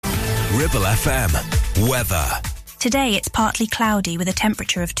Ribble FM. Weather. Today it's partly cloudy with a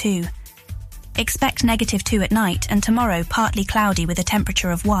temperature of 2. Expect -2 at night, and tomorrow partly cloudy with a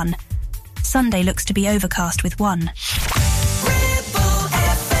temperature of 1. Sunday looks to be overcast with 1.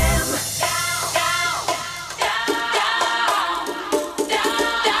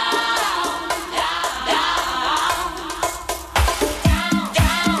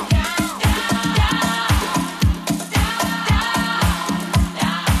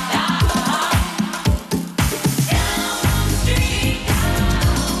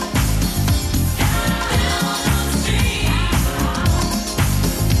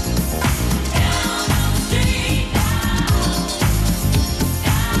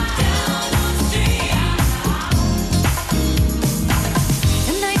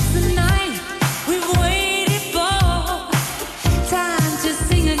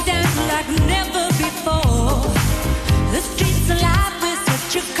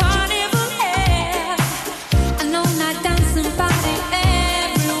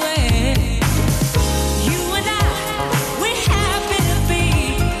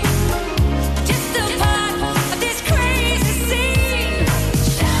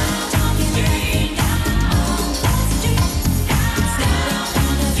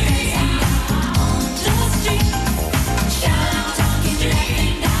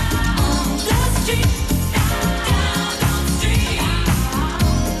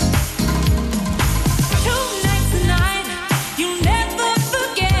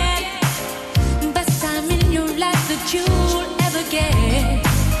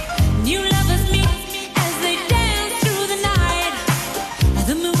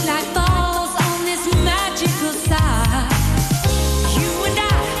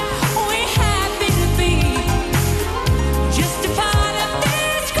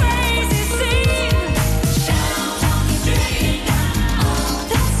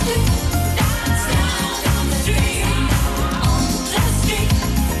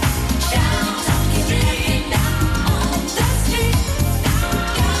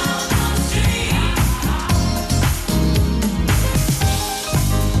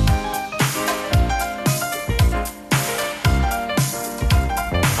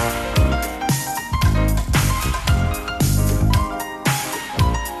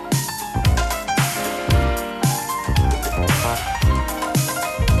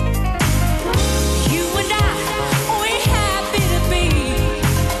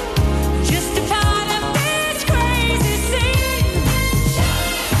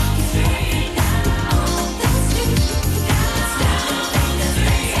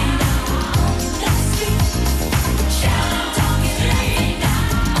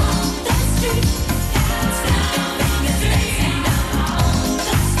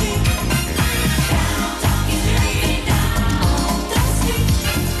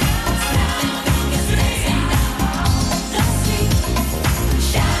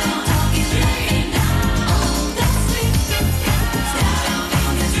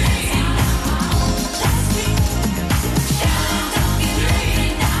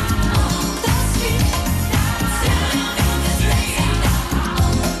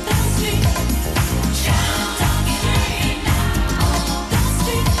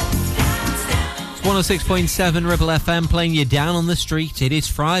 It's 106.7 Ribble FM playing you down on the street. It is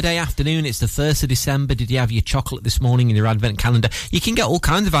Friday afternoon. It's the 1st of December. Did you have your chocolate this morning in your advent calendar? You can get all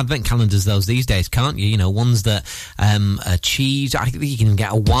kinds of advent calendars these days, can't you? You know, ones that are cheese. I think you can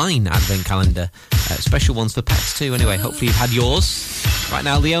get a wine advent calendar. Special ones for pets too. Anyway, hopefully you've had yours. Right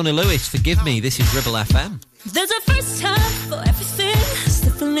now, Leona Lewis, Forgive Me. This is Ribble FM. There's a first time for everything. It's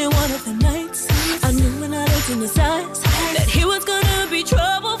definitely one of the nights. I knew when I looked in his eyes that he was gonna be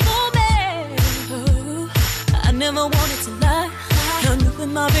trouble for me. I never wanted to lie. I knew that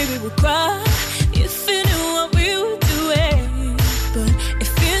my baby would cry if he knew what we were doing. But it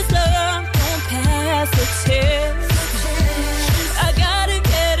feels like I'm gonna pass the test. I gotta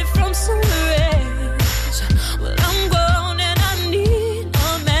get it from somewhere else. Well, I'm grown and I need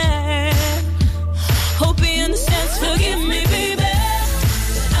a man. Hope he understands. Forgive me, baby.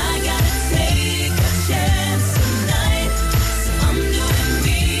 I gotta take a chance tonight. I'm doing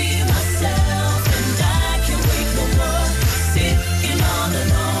me, myself, and I can't wait no more. Sitting all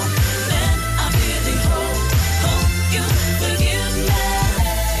alone, man, I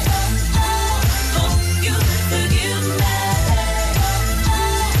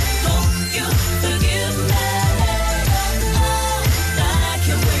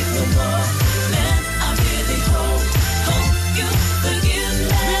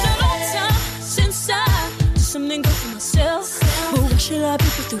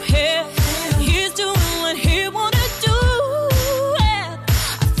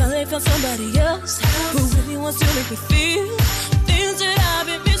found somebody else who really wants to make me feel things that I've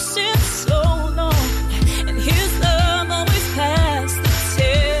been missing so long. And his love always passed the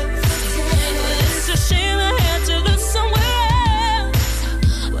test. It's a shame I had to look somewhere else.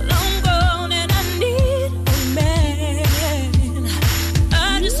 Well, I'm grown and I need a man.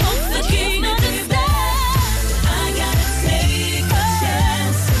 I just hope that he understands. I gotta take a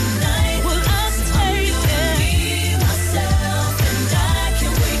chance tonight. Well, I'm taking me, myself, and I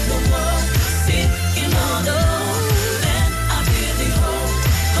can't wait no more. Sitting all alone, and I really hope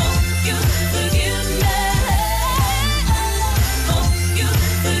you forgive me. Hope you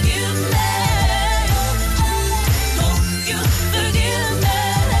forgive me. Hope you forgive me.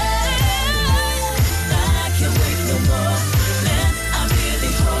 I can't wait no more, man. I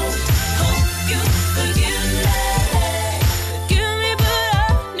really hope you forgive me. Forgive me, but I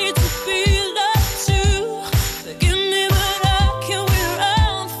need to be loved too. Forgive me, but I can't wait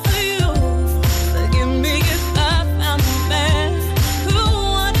around for you. Forgive me if I found a man who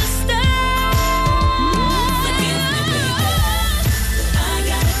understands. Forgive me, baby. I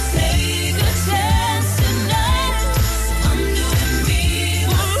gotta take a chance tonight. I'm doing me,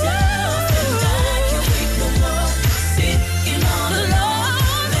 myself, and I can't wait no more. Sitting all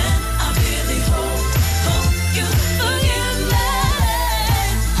alone, man. I really hope you forgive me.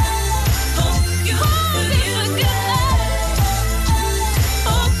 Hope you forgive me.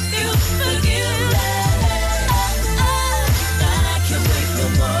 Hope you forgive me. I can't wait no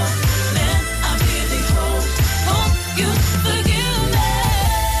more, man. I really hope you forgive me.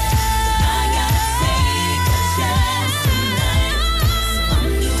 I gotta take a chance tonight. I'm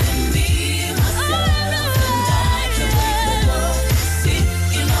doing me, myself, and I can't wait no more.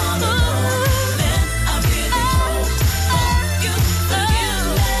 Sitting all alone, man. I really hope you forgive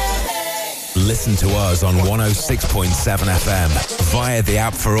me. Listen to us on 106.7 FM via the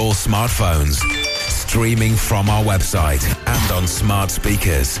app for all smartphones. Streaming from our website and on smart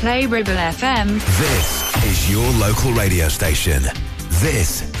speakers. Play Ribble FM. This is your local radio station.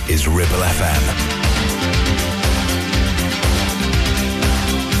 This is Ribble FM.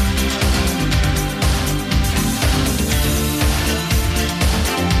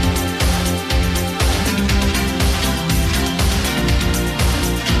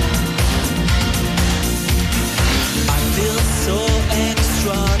 I feel so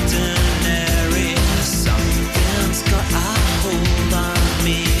extraordinary. Something's got a hold on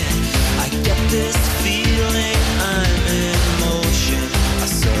me. I get this feeling I'm in motion. A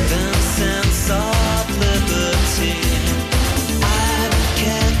certain sense of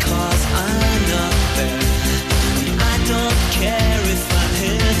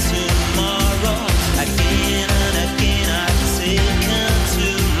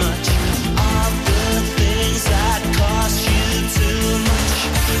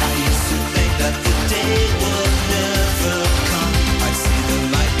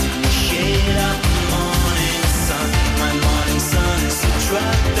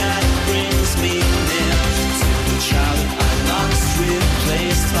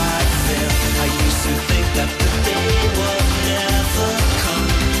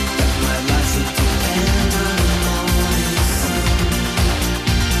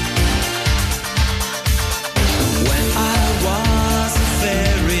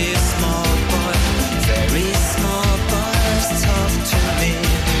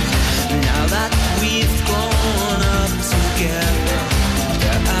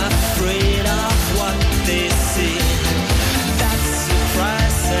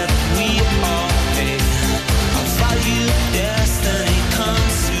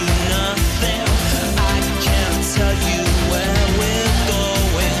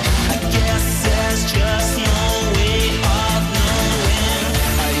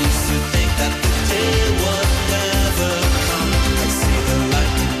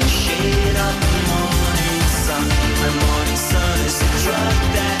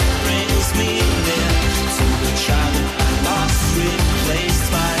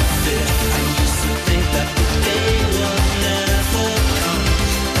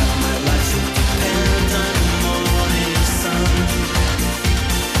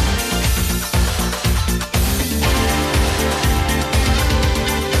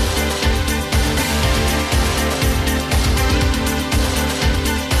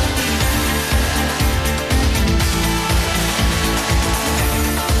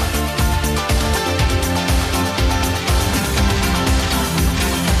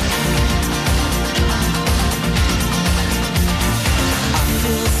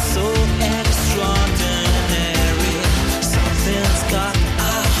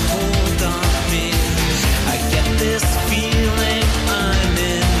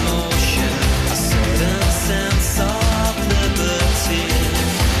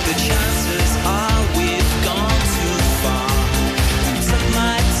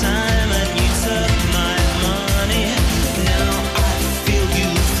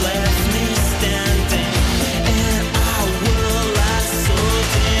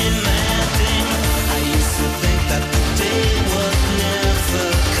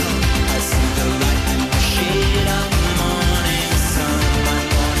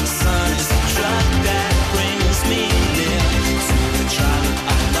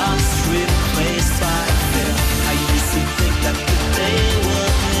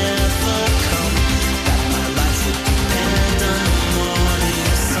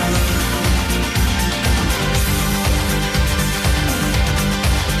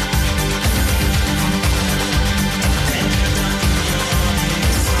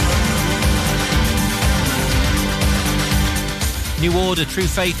Order, True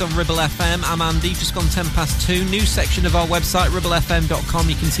Faith on Ribble FM. I'm Andy, just gone 10 past 2. New section of our website, ribblefm.com.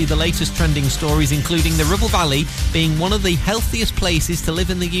 You can see the latest trending stories, including the Ribble Valley being one of the healthiest places to live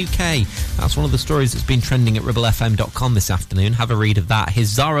in the UK. That's one of the stories that's been trending at ribblefm.com this afternoon. Have a read of that. Here's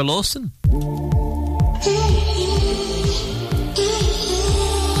Zara Lawson.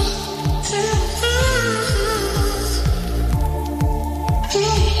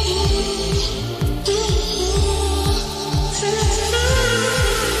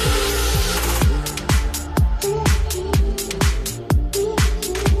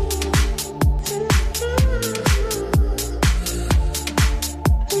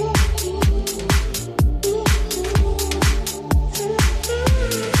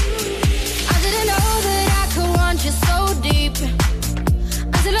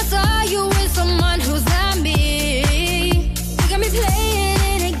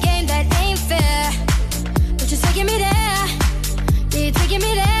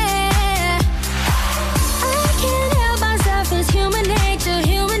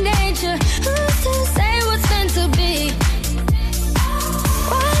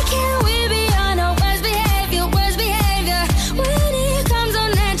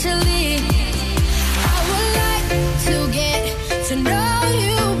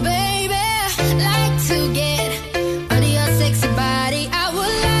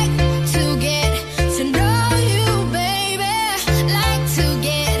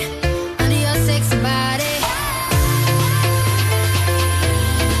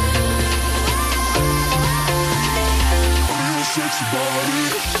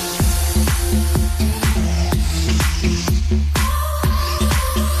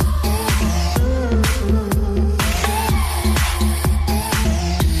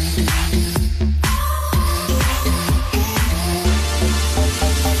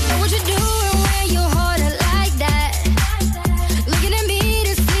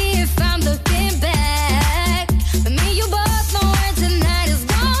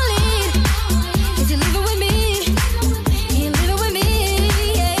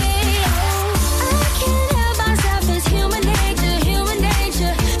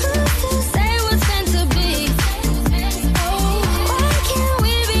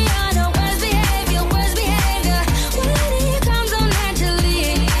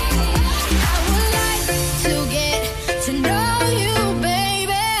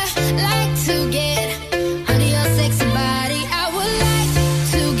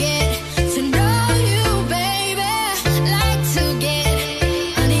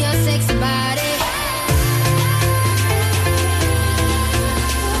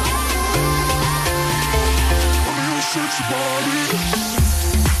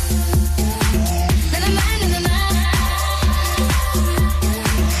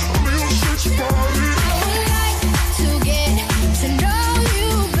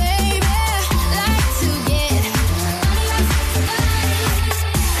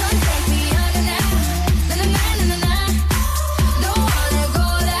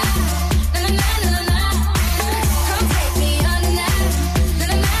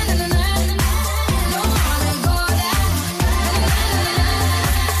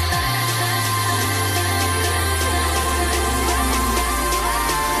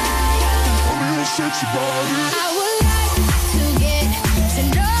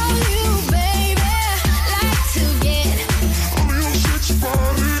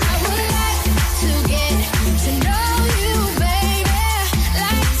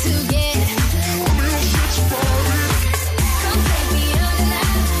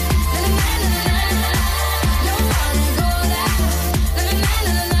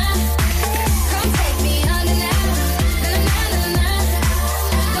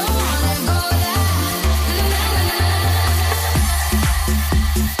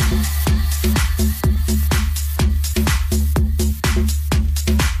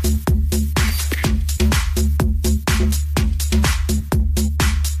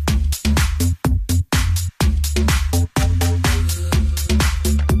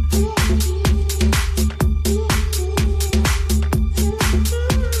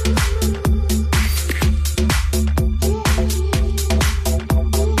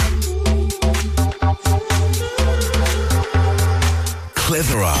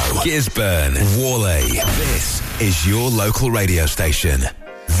 Gisburn, Whalley. This is your local radio station.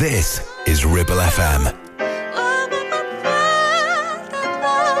 This is Ribble FM.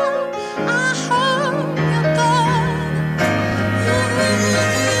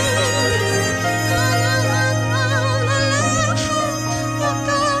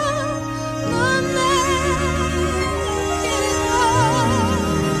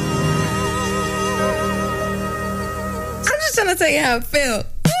 tell you how I feel.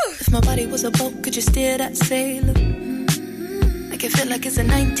 Woo! If my body was a boat, could you steer that sailor? Make it feel like it's a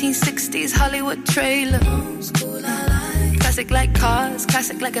 1960s Hollywood trailer. Old school, I like. Classic like cars,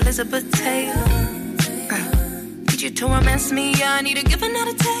 classic like Elizabeth Taylor. Need you to romance me, yeah, I need a give and not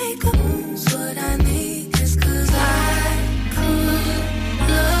a take. What I need is 'cause I could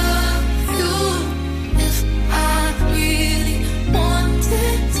love you if I really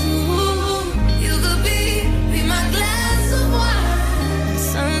wanted to. You could be my glass of wine.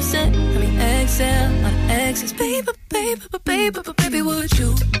 Sunset, I mean exhale, not exes. Baby, would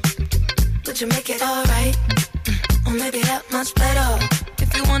you make it alright? Or maybe that much better.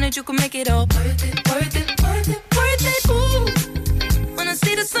 If you wanted, you could make it all worth it, worth it, worth it, worth it. Ooh, when I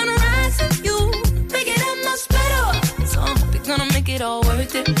see the sunrise and you make it that much better. So I hope you're gonna make it all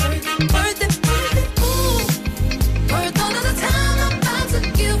worth it, worth it, worth it, worth it. Ooh, worth all of the time I'm about to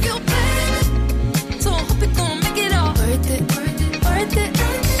give you, baby. So I hope you're gonna make it all worth it, worth it, worth it,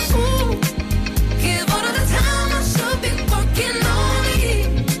 worth it. Ooh, give all of the time I should be working on me.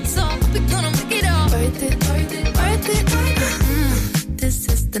 So I hope you're gonna make it all worth it, worth it, worth it, worth it. This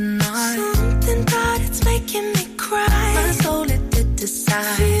is the night. Something about it's making me cry. My soul it did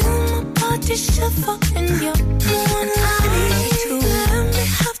decide. Feel my body shiver in your moon. I need you to let me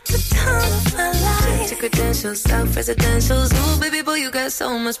have the time of my life. Check your credentials, self-residentials. Ooh, baby boy, you got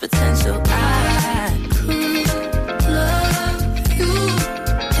so much potential. I could love you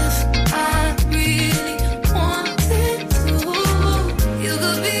if I really wanted to. You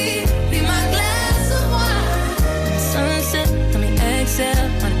could be my glass of wine. Sunset, I mean exhale,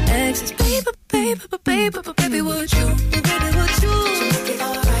 not exes. Baby, would you? Baby, would you? Would you make it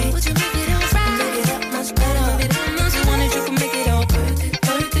alright? Would you make it alright? Maybe that much better. Maybe that much you wanted, you can make it all worth it,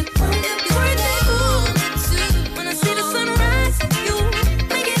 worth it, worth it, worth it. Ooh, when I see the sunrise, you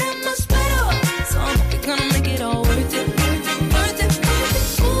make it that much better. So I hope you're gonna make it all worth it, worth it, worth it, worth it.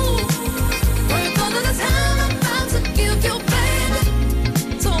 Ooh, worth all of the time I'm about to give you, baby.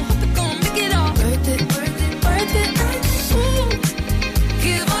 So I hope you're gonna make it all worth it, worth it, worth it, worth it. Ooh,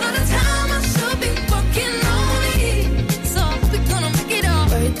 give all of the time I should be working on me. So I hope you're gonna make it all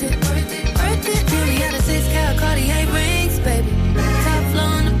worth it, worth it, worth it. Give me out of 6-carat Cartier rings, baby. Top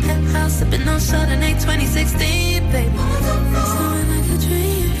floor in the penthouse, sipping on Chardonnay 2016, baby. Something like a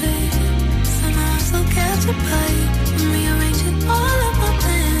dream, baby. Somehow I'm so captured by you. I'm rearranging all of my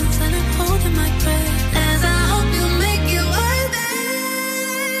plans and I'm holding my breath as I hope you make it worth it.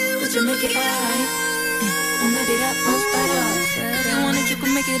 Would you make it alright? Or maybe that much better. If you wanted, you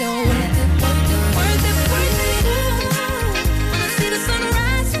could make it all worth it, worth it, worth it, worth it. Ooh, when I see the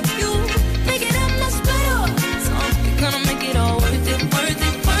sunrise, you make it that much better. So I hope you're gonna make it all worth it, worth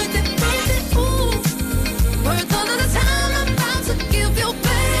it, worth it, worth it. Ooh, worth all of the time I'm about to give you,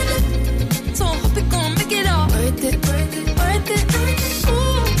 baby. So I hope you're gonna make it all worth it, worth it, worth it, worth it.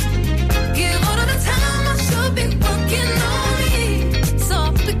 Ooh, give all of the time I should be working on me. So I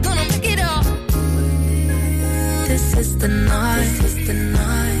hope you're gonna make it all. This is the night, this is the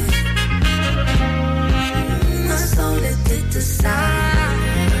night. My soul it did decide.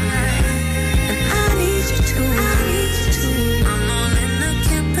 And I need you to, I'm all in the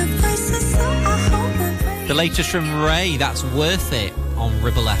camp places, so I hope and pray. The latest from Ray, that's Worth It on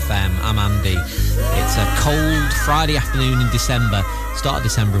Ribble FM. I'm Andy. It's a cold Friday afternoon in December. Start of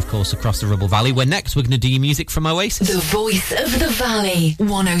December, of course, across the Ribble Valley. Where next we're going to do your music from Oasis. The voice of the valley,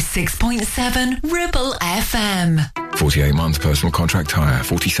 106.7 Ribble FM. 48 months personal contract hire,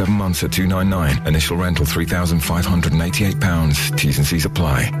 47 months at $299. Initial rental £3,588. T's and C's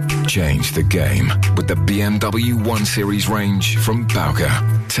apply. Change the game with the BMW 1 Series range from Bowker.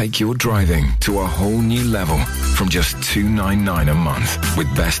 Take your driving to a whole new level from just $299 a month with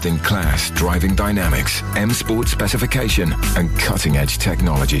best-in-class driving dynamics, M Sport specification and cutting-edge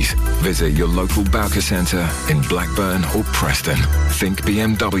technologies. Visit your local Bowker centre in Blackburn or Preston. Think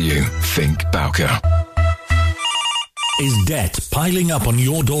BMW. Think Bowker. Is debt piling up on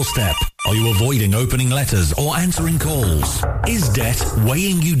your doorstep? Are you avoiding opening letters or answering calls? Is debt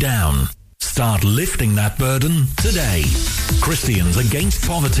weighing you down? Start lifting that burden today. Christians Against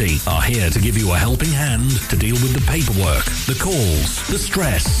Poverty are here to give you a helping hand to deal with the paperwork, the calls, the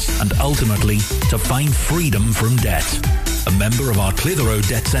stress, and ultimately to find freedom from debt. A member of our Clitheroe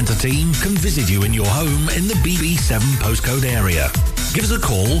Debt Centre team can visit you in your home in the BB7 postcode area. Give us a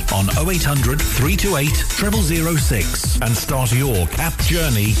call on 0800 328 0006 and start your CAP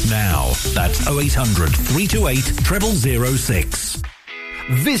journey now. That's 0800 328 0006.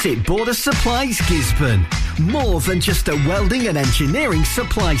 Visit Border Supplies Gisborne. More than just a welding and engineering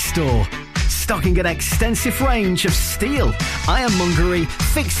supply store. stocking an extensive range of steel, ironmongery,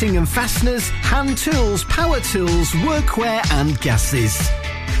 fixing and fasteners, hand tools, power tools, workwear and gases.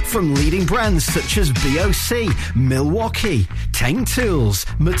 From leading brands such as BOC, Milwaukee, Tang Tools,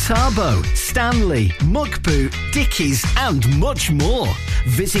 Metabo, Stanley, Muck Boot, Dickies and much more.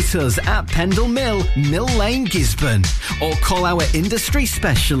 Visit us at Pendle Mill, Mill Lane, Gisborne, or call our industry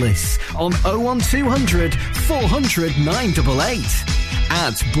specialists on 01200 400 988.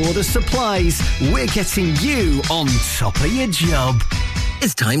 At Border Supplies, we're getting you on top of your job.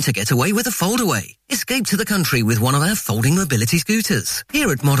 It's time to get away with a foldaway. Escape to the country with one of our folding mobility scooters. Here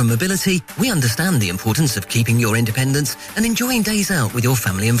at Modern Mobility, we understand the importance of keeping your independence and enjoying days out with your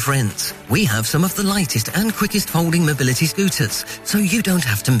family and friends. We have some of the lightest and quickest folding mobility scooters, so you don't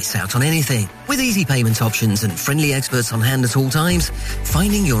have to miss out on anything. With easy payment options and friendly experts on hand at all times,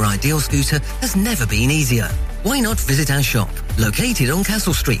 finding your ideal scooter has never been easier. Why not visit our shop, located on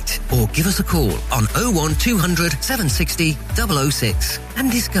Castle Street, or give us a call on 01200 760 006 and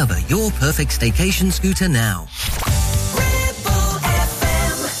discover your perfect staycation scooter now.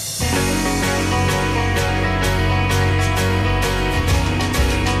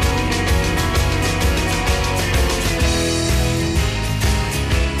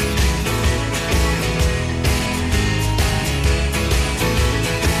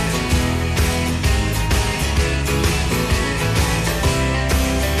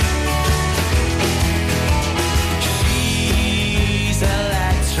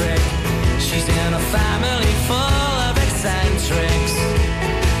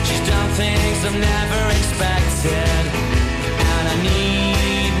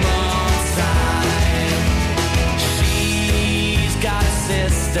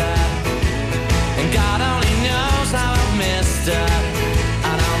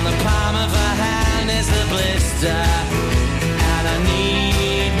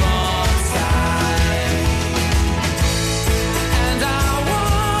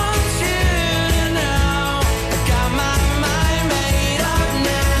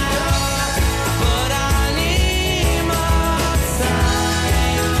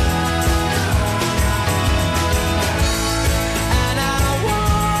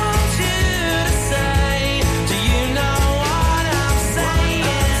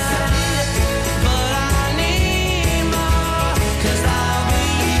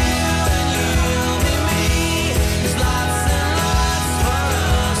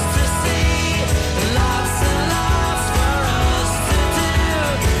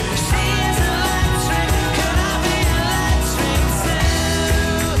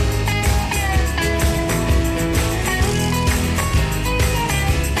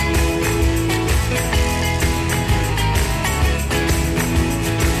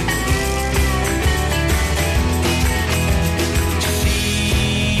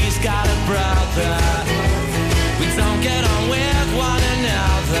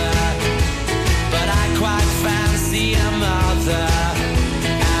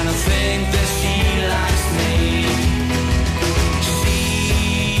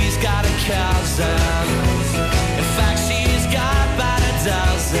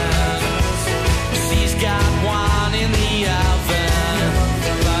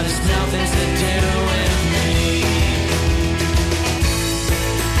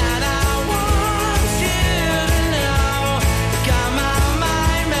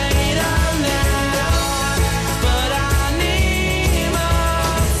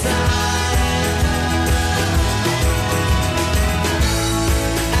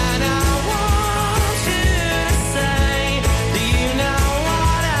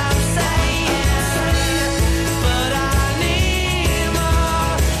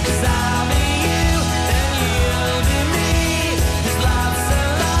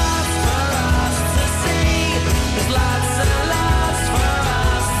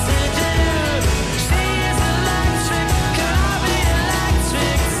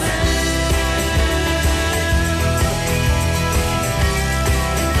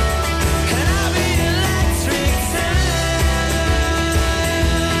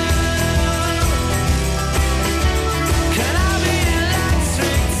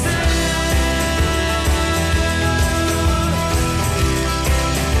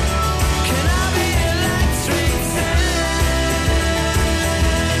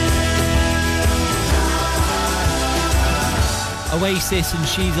 Oasis and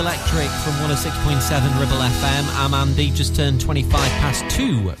She's Electric from 106.7 Ribble FM. I'm Andy, just turned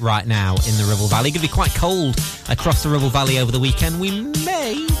 25:2 right now in the Ribble Valley. Going to be quite cold across the Ribble Valley over the weekend. We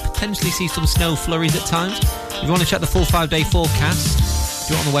may potentially see some snow flurries at times. If you want to check the full 5-day forecast,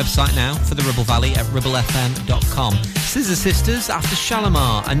 Do it on the website now for the Ribble Valley at ribblefm.com. Scissor Sisters after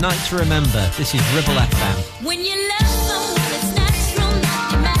Shalimar, A Night to Remember. This is Ribble FM. When you love someone, it's natural,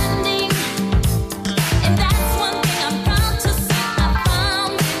 not demanding. And that's one thing I'm proud to say I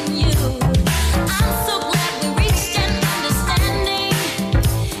found in you. I'm so glad we reached an understanding.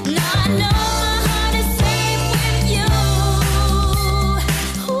 Now I know my heart is safe with you.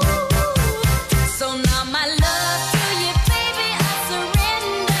 Ooh. So now my love to you, baby, I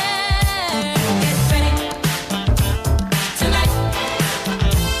surrender. Get ready tonight.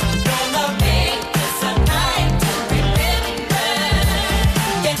 Gonna make this a night to remember.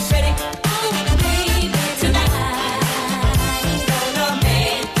 Get ready, ooh, baby, tonight. Gonna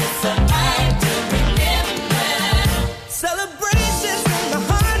make this a night to remember. Celebrations from the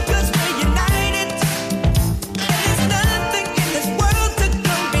heart 'cause we're united. And there's nothing in this world to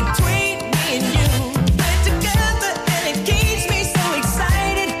come between me and you. We're together and it keeps me so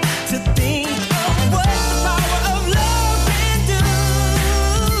excited to think of what the power of love can do.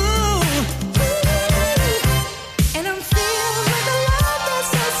 And I'm filled with a love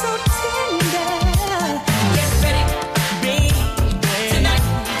that's so tender. Get ready, baby, tonight.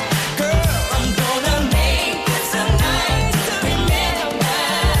 Girl, I'm gonna make this a night to remember.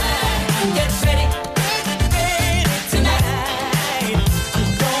 Get ready, Tonight, I'm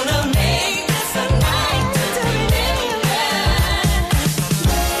gonna make this a night to remember.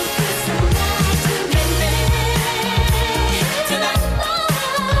 tonight.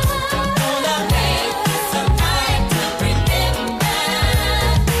 I'm gonna make this a night to remember.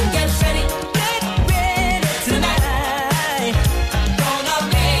 Get ready, Tonight, I'm gonna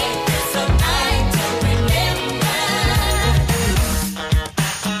make this a night to remember.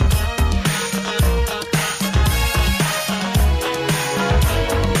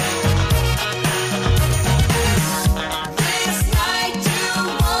 this night you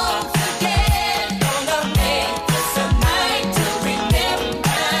won't forget. Gonna make this a night to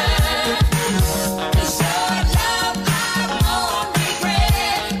remember. 'Cause your love I won't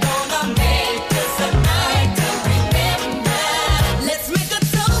regret. Gonna make this a night to remember. Let's make a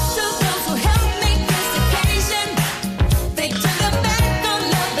toast to those who helped make this occasion. They turned their back on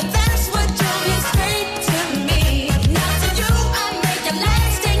love, but that's what drove you straight to me. Now to you I make a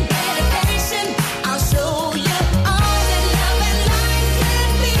lasting dedication. I'll show you all that love and life can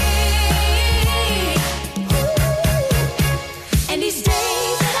be. And these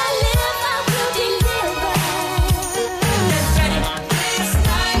days that I live, I will deliver. Get ready, this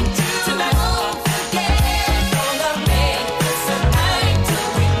night you won't forget. Gonna make this a night to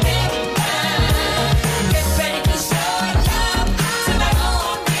remember. Get ready, 'cause your love I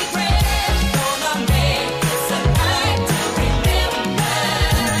won't regret. Gonna make this a night to remember.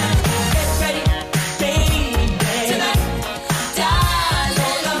 Get ready, Baby, tonight,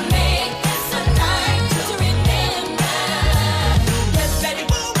 darling. Gonna make this a night to remember. Get ready,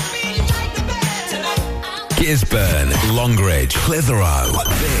 won't be like the best tonight. Gisburn, Longridge, Clitheroe.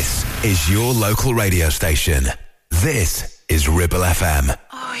 This is your local radio station. This is Ribble FM.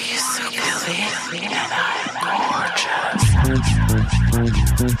 Oh, you're so filthy.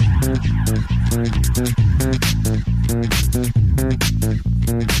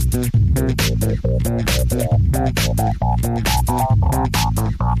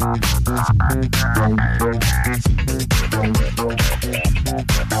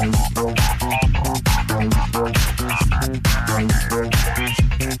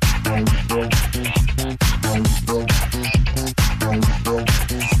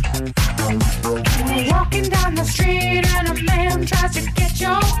 And Walking down the street and a man tries to get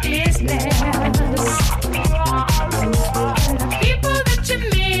your business. The people that you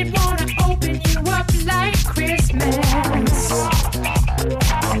meet wanna open you up like Christmas.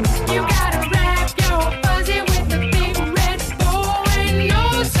 You gotta wrap your fuzzy with a big red bow and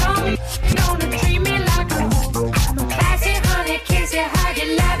know some gonna treat me like a I'm a classy honey, kiss you, hug you,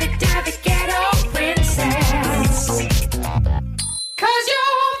 love it, dab it, ghetto princess. 'Cause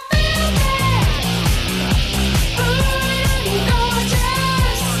you're filthy, good and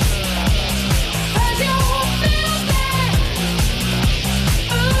gorgeous.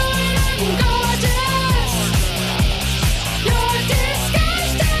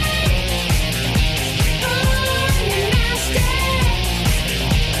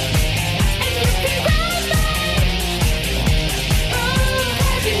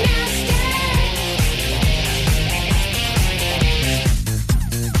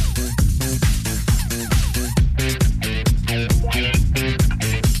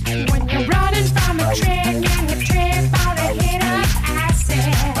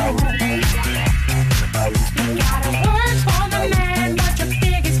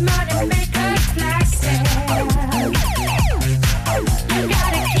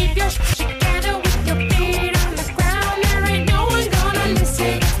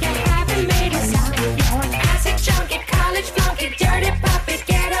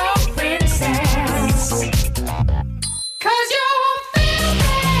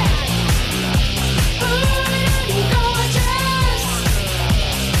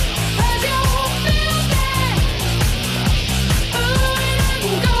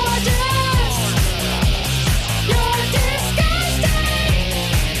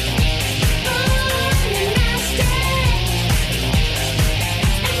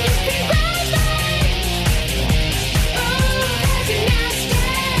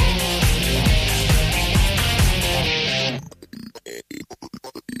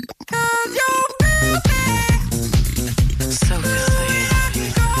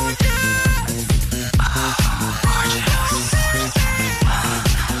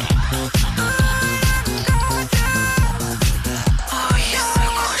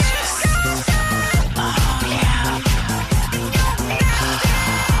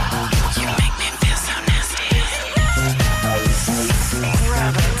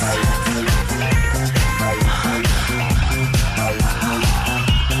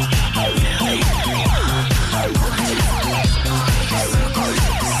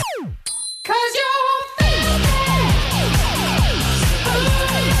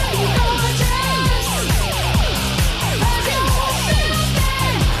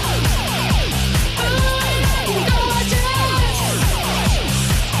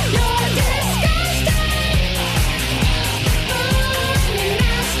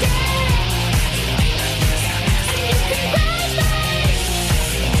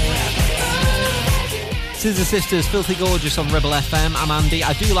 Scissor Sisters, Filthy Gorgeous on Ribble FM. I'm Andy.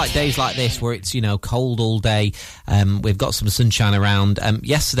 I do like days like this where it's, cold all day. We've got some sunshine around.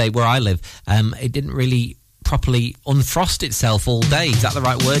 Yesterday, where I live, it didn't really properly unfrost itself all day. Is that the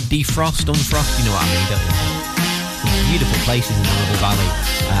right word? Defrost, unfrost, you know what I mean, don't you? Some beautiful places in the Ribble Valley.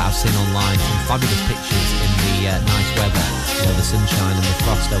 I've seen online some fabulous pictures in the nice weather, the sunshine and the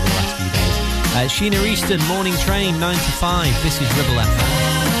frost over the last few days. Sheena Easton, Morning Train, 9 to 5. This is Ribble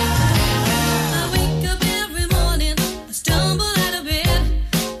FM.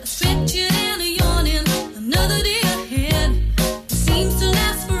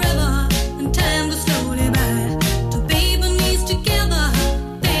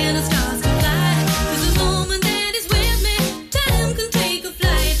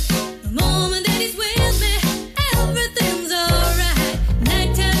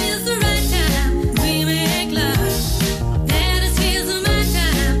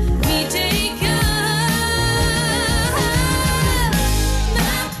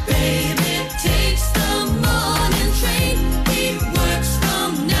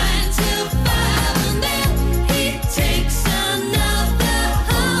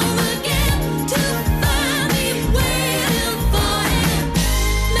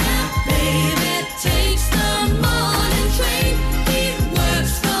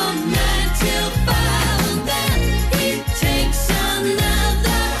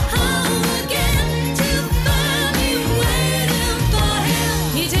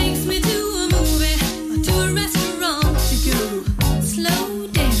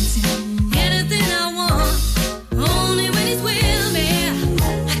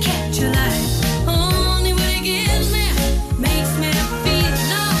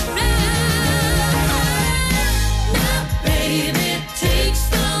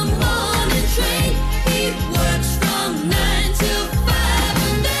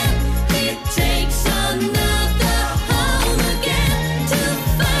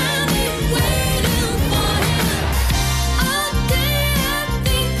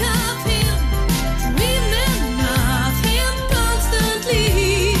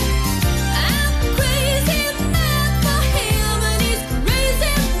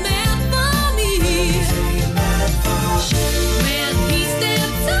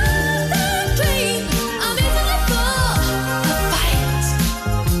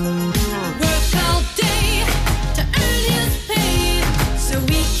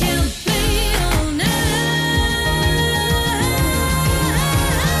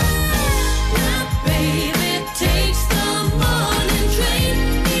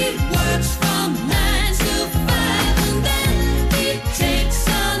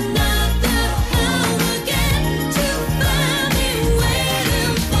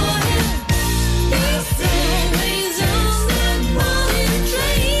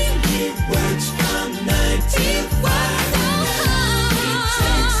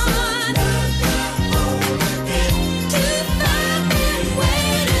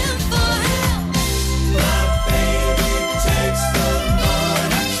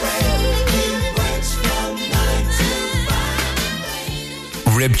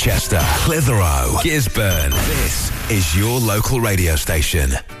 Ribchester, Clitheroe, Gisburn. This is your local radio station.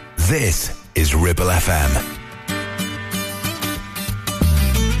 This is Ribble FM.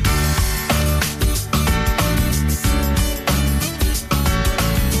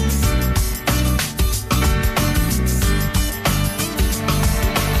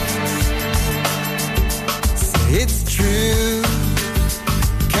 It's true,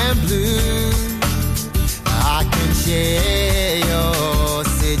 Camp Blue, I can share your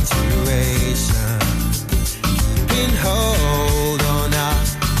situation. Keeping hold on our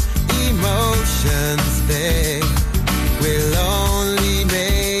emotions, they will only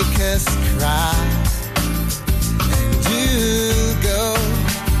make us cry. And you go,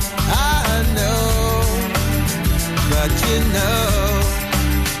 I know, but you know,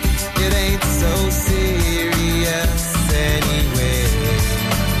 it ain't so serious anyway.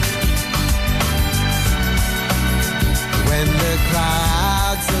 When the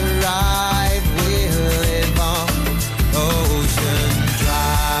clouds arrive, we'll live on ocean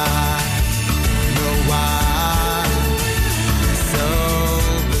drive. Know why it's so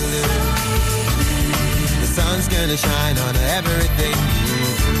blue? The sun's gonna shine on everything you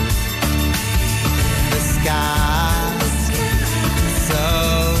do. The sky's so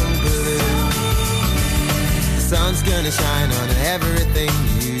blue. The sun's gonna shine on everything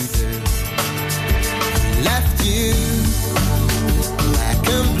you do. Left you black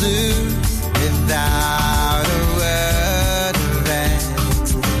and blue without a word of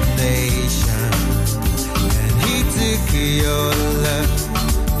explanation. And he took your love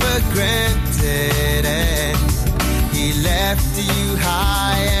for granted.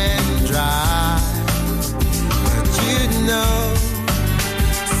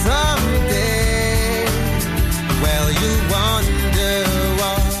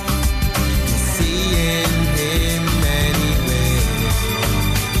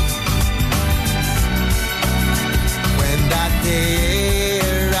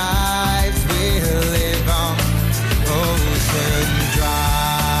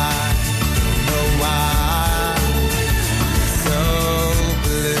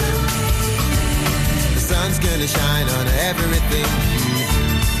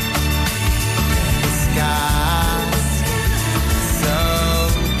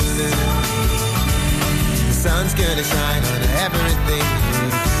 gonna shine on everything you do.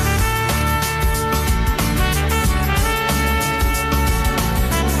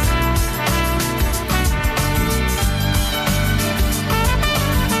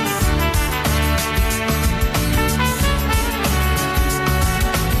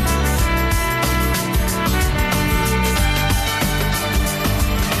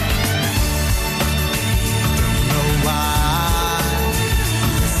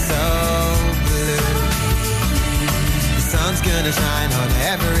 Gonna shine on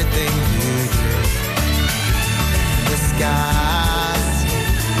everything you do. The sky's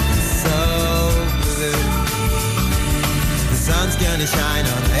so blue. The sun's gonna shine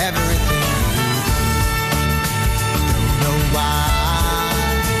on everything you do. Don't know why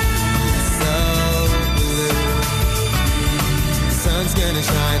it's so blue. The sun's gonna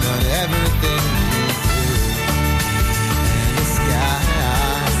shine on everything you do. And the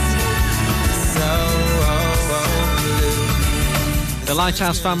sky's so The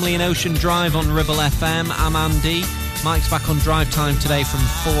Lighthouse Family in Ocean Drive on Ribble FM. I'm Andy. Mike's back on drive time today from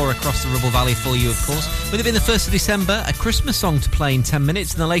 4 across the Ribble Valley for you, of course. With it being the 1st of December, a Christmas song to play in 10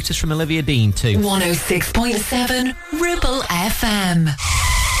 minutes, and the latest from Olivia Dean too. 106.7 Ribble FM.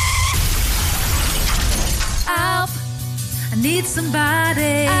 Help, I need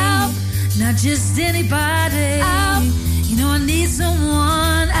somebody. Help, not just anybody. Help, you know I need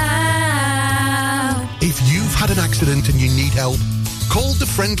someone. Help. If you've had an accident and you need help, call the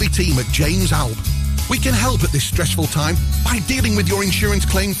friendly team at James Alp. We can help at this stressful time by dealing with your insurance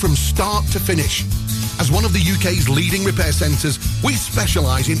claim from start to finish. As one of the UK's leading repair centres, we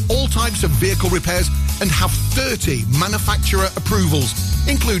specialise in all types of vehicle repairs and have 30 manufacturer approvals,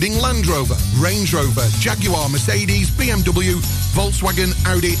 including Land Rover, Range Rover, Jaguar, Mercedes, BMW, Volkswagen,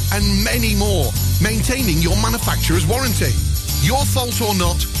 Audi and many more, maintaining your manufacturer's warranty. Your fault or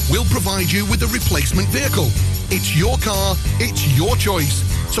not, we'll provide you with a replacement vehicle. It's your car, it's your choice.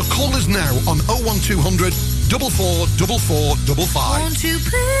 So call us now on 01200 444455. Won't you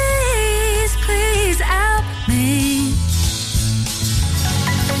please, please help me?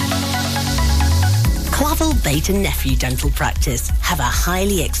 Clavel Bait and Nephew Dental Practice have a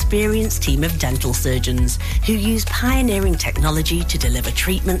highly experienced team of dental surgeons who use pioneering technology to deliver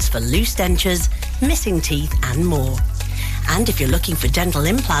treatments for loose dentures, missing teeth and more. And if you're looking for dental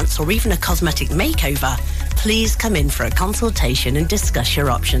implants or even a cosmetic makeover, please come in for a consultation and discuss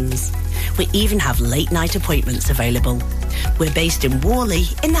your options. We even have late night appointments available. We're based in Worley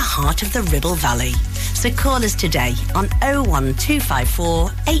in the heart of the Ribble Valley. So call us today on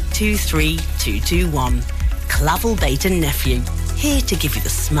 01254 823 221. Clavel Bait and Nephew, here to give you the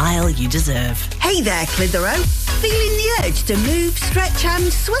smile you deserve. Hey there, Clitheroe. Feeling the urge to move, stretch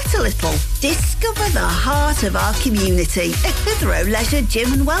and sweat a little? Discover the heart of our community at Clitheroe Leisure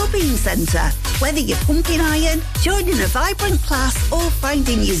Gym and Wellbeing Centre. Whether you're pumping iron, joining a vibrant class or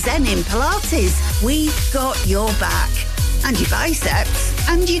finding your zen in Pilates, we've got your back. And your biceps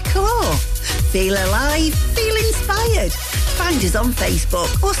and your core. Feel alive, feel inspired. Find us on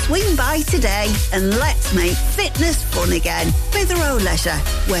Facebook or swing by today and let's make fitness fun again. Clitheroe Leisure,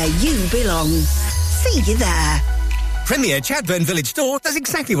 where you belong. See you there. Premier Chadburn Village Store does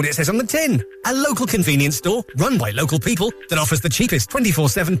exactly what it says on the tin. A local convenience store run by local people that offers the cheapest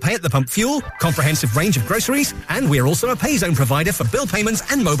 24/7 pay-at-the-pump fuel, comprehensive range of groceries, and we're also a pay zone provider for bill payments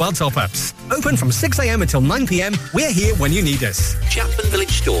and mobile top-ups. Open from 6 a.m. until 9 p.m. We're here when you need us. Chapman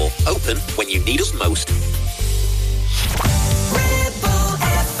Village Store, open when you need us most.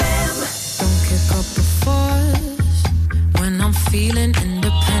 Don't kick up a fuss when I'm feeling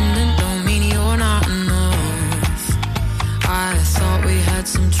independent. Don't mean you're not enough. I thought we had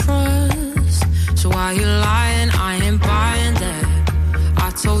some trust, so why you lying? I ain't buying that.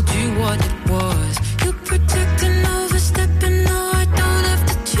 I told you what it was. You protecting, overstepping. No, I don't have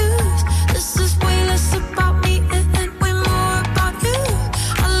to choose. This is way less about me and way more about you.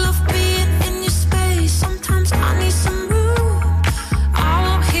 I love being in your space. Sometimes I need some room. I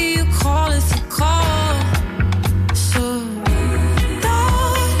won't hear you call if you call. So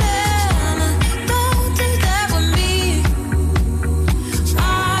don't do that with me.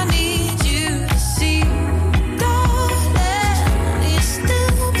 I need you to see, darling, you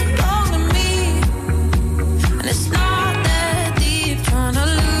still belong to me. And it's not that deep, trying to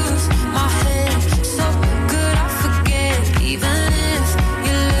lose my head. So good I forget, even if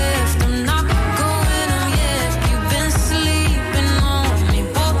you left, I'm not going home yet. You've been sleeping on me,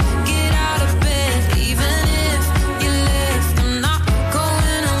 both get out of bed. Even if you left, I'm not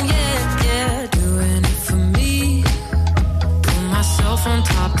going home yet. Yeah, doing it for me. Put myself on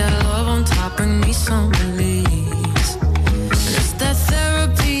top, that love on top, bring me some release. And it's that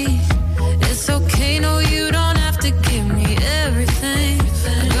therapy. It's okay, no, you don't have to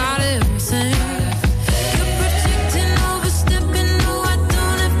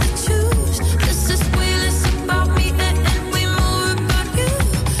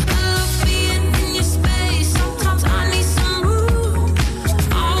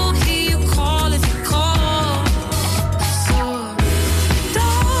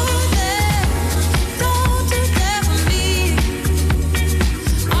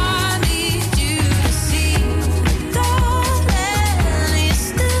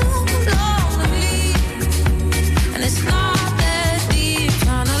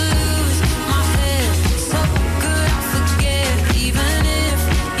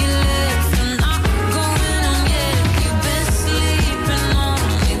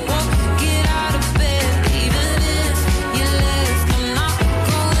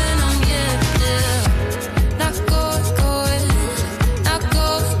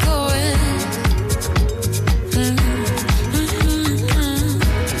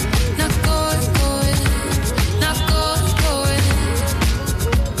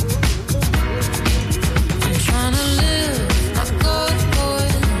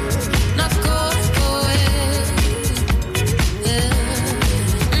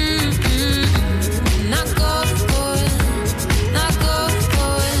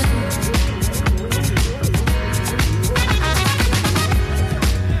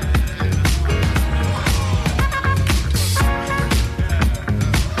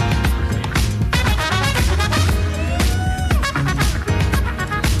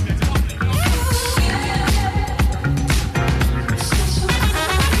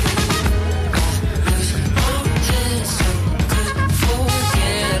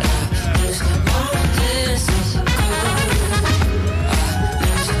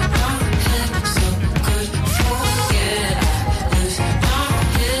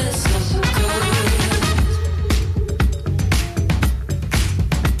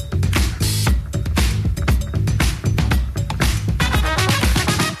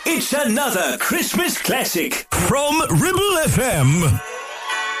It's another Christmas classic from Ribble FM.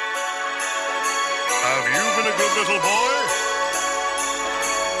 Have you been a good little boy?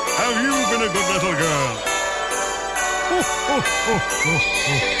 Have you been a good little girl?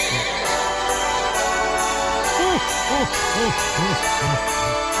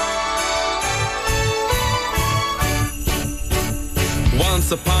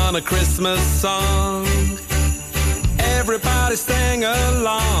 Once upon a Christmas song, everybody sang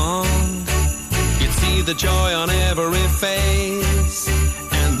along. You'd see the joy on every face,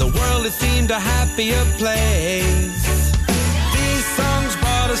 and the world it seemed a happier place. These songs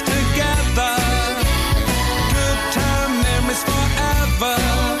brought us together, good time memories forever.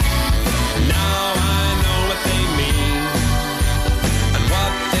 Now I know what they mean, and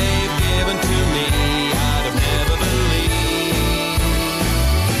what they've given to me. I'd have never believed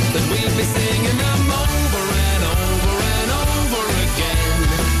that we'd be singing them over and over and over again.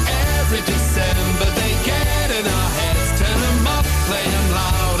 Every December they get in our heads, turn them up, play them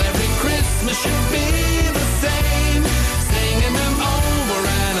loud. Every Christmas should be the same, singing them over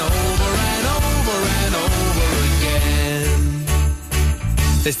and over and over and over again.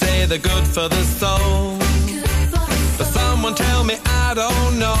 They say they're good for the soul, but someone tell me I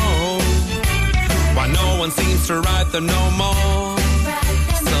don't know why no one seems to write them no more.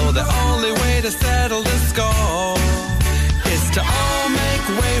 So the only way to settle the score is to all make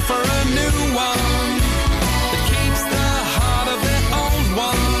way for a new one that keeps the heart of the old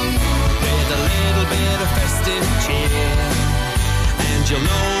one with a little bit of festive cheer. And you'll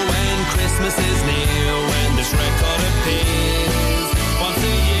know when Christmas is near, when this record appears. Once a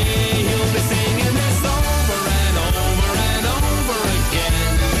year you'll be singing this over and over and over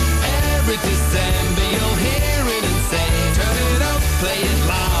again. Every December you'll hear it and say, turn it up, play it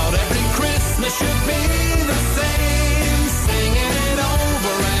loud. Every Christmas should be the same, singing it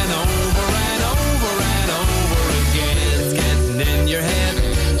over and over and over and over again. It's getting in your head,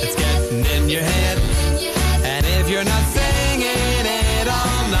 it's getting in your head. And if you're not singing it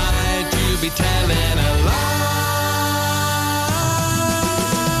all night, you'll be telling a lie.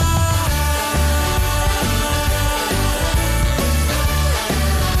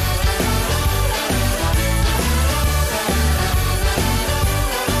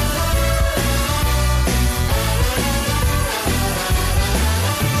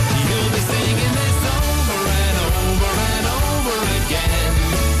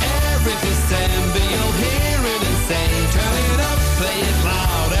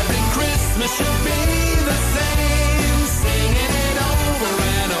 Christmas should be the same, singing it over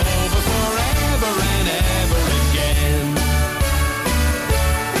and over forever and ever again.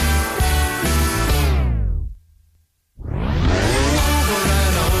 Over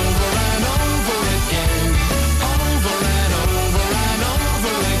and over and over again. Over and over and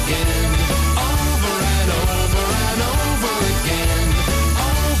over again. Over and over and over again.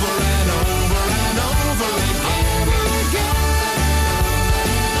 Over and over and over again.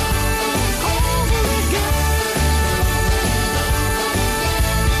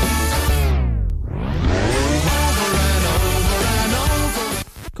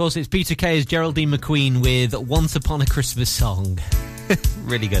 Of course, it's Peter Kay as Geraldine McQueen with Once Upon a Christmas Song.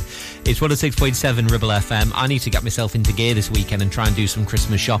 Really good. It's 106.7 Ribble FM. I need to get myself into gear this weekend and try and do some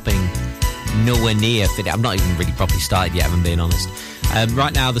Christmas shopping. Nowhere near fit. I'm not even really properly started yet, if I'm being honest.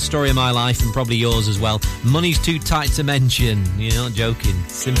 Right now, the story of my life, and probably yours as well. Money's too tight to mention. You're not joking.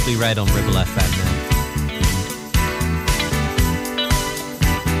 Simply Red on Ribble FM now.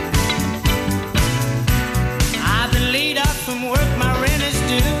 I've been laid out from work, my rent is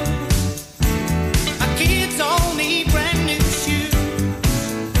due. My kids all need brand new shoes.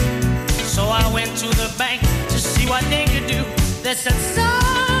 So I went to the bank to see what they could do. They said,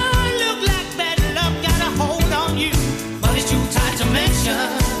 son, look like bad luck got a hold on you, but it's too tight to mention.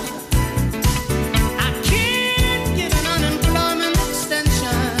 I can't get an unemployment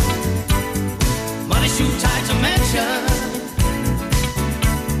extension, but it's too tight to mention.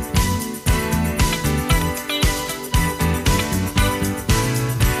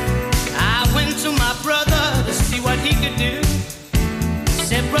 To my brother to see what he could do.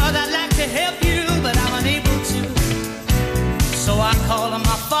 Said, brother, I'd like to help you, but I'm unable to. So I called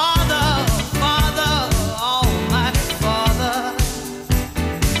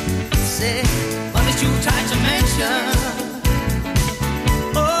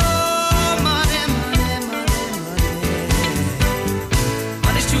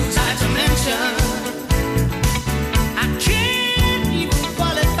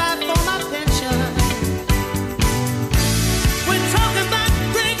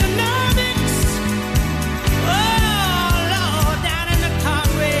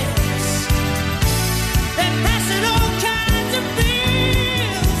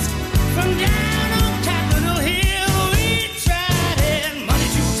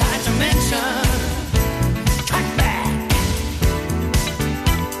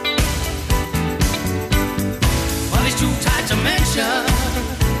transformation.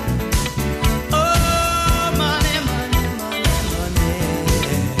 Oh, money, money, money, money.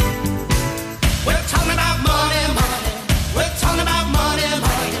 We're talking about money, money. We're talking about money,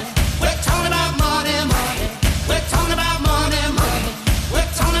 money. We're talking about money, money. We're talking about money, money.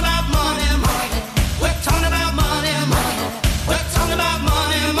 We're talking about money, money. We're talking about money, money. We're talking about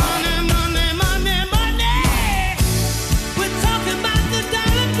money, money, money, money, money. We're talking about the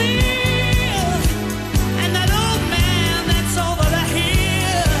dollar bill and that old man that's over the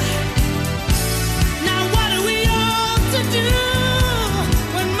hill. Now what do we ought to do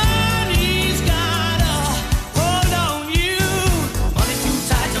when money's got a hold on you? Money too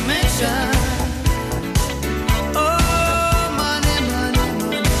tight to mention. Oh, money, money,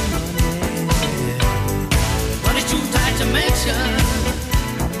 money, money. Money too tight to mention.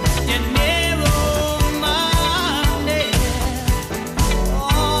 Dinero money.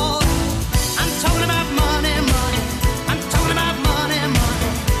 Oh, I'm talking about money, money. I'm talking about money, money.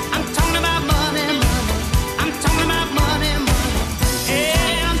 I'm talking about money, money. I'm talking about money, money.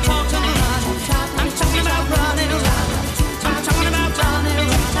 Yeah, I'm talking money. I'm talking about running around. I'm talking about running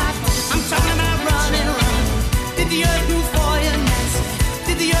around. I'm talking about running around. Did the earth move for you, Nancy?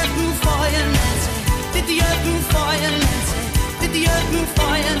 Did the earth move for you, Nancy? Did the earth move for you, Nancy? Did the earth move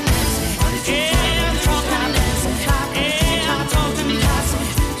for you, Nancy? Yeah, I'm talking Nancy. Yeah, I'm talking Nancy.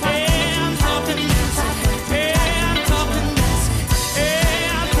 Yeah, I'm talking Nancy. Yeah, I'm talking Nancy.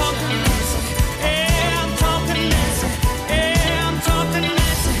 Yeah, I'm talking Nancy. Yeah, I'm talking Nancy. Yeah, I'm talking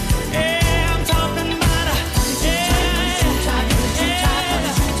Nancy. Yeah, I'm talking about her.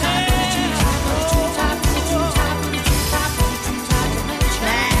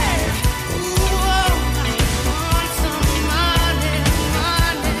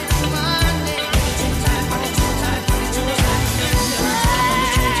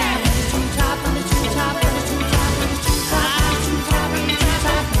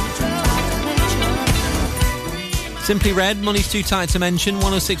 Simply Red, Money's Too Tight to Mention,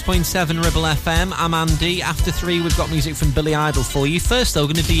 106.7 Ribble FM. I'm Andy. After 3, we've got music from Billy Idol for you. First, though, we're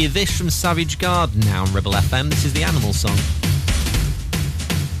going to do you this from Savage Garden now on Ribble FM. This is the Animal song.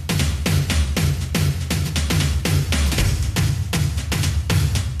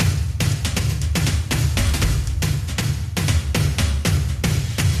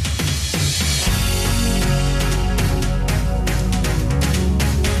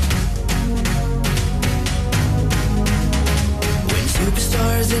 When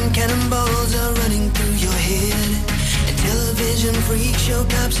superstars and cannonballs are running through your head, and television freak show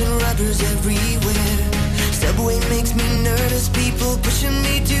cops and robbers everywhere. Subway makes me nervous, people pushing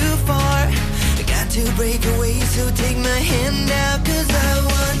me too far. I got to break away, so take my hand out, 'cause I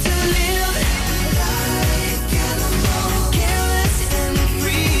want to live like animal, careless and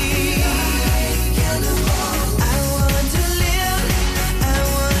free. Like animal. I want to live, I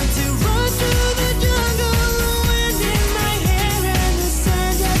want to run through the jungle, the wind in my hair and the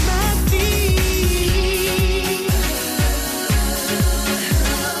sand at my feet.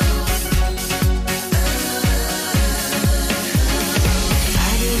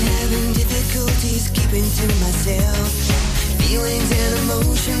 I've been having difficulties keeping to myself. Feelings and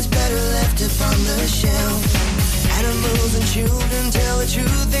emotions better left upon the shelf. Animals and children tell the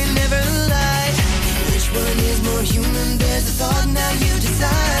truth, they never lie. Which one is more human? There's a thought, now you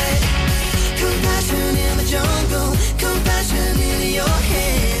decide. Compassion in the jungle, compassion in your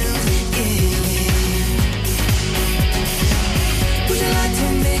hands. Yeah. Would you like to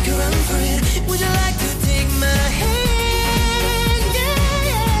make a run for it? Would you like to take my hand?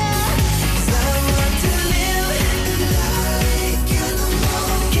 Yeah. 'Cause I want to live like animal,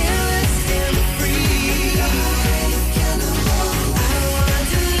 careless and free. Like animal. I want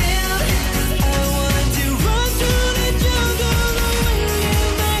to live, I want to run through the jungle, the wind in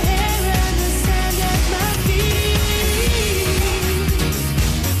my hair and the sand at my feet.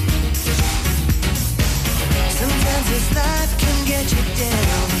 Sometimes this life can get you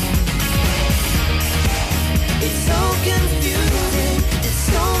down. It's so confusing, there's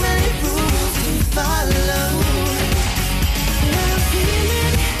so many rules to follow. And I feel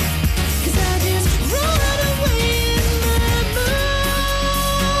it, 'cause I just run away in my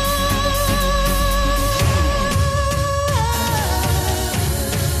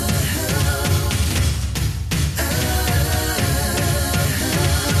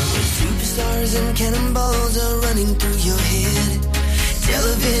Superstars and cannonballs are running through your head.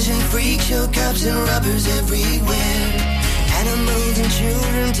 Television freak show cops and robbers everywhere. Animals and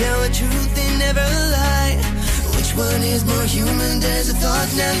children tell the truth, they never lie. Which one is more human? There's a thought,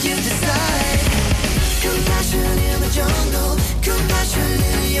 now you decide. Compassion in the jungle, compassion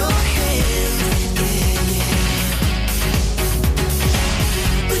in your hands. Yeah.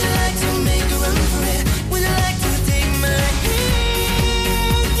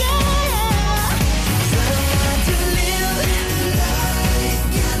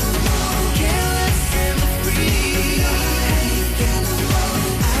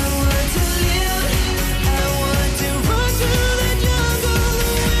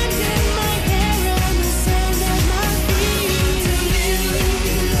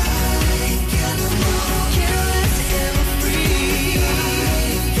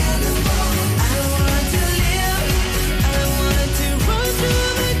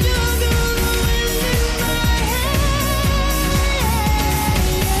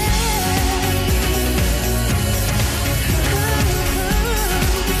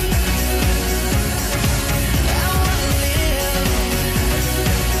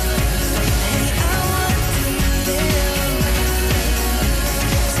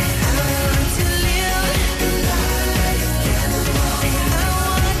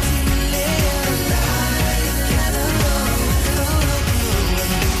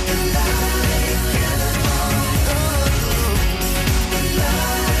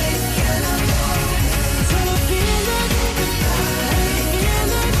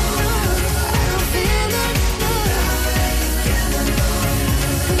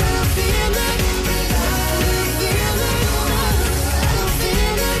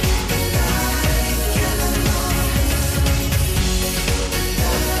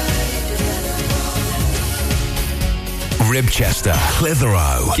 Ribchester,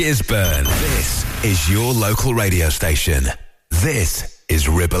 Clitheroe, Gisburn. This is your local radio station. This is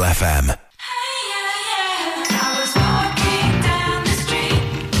Ribble FM.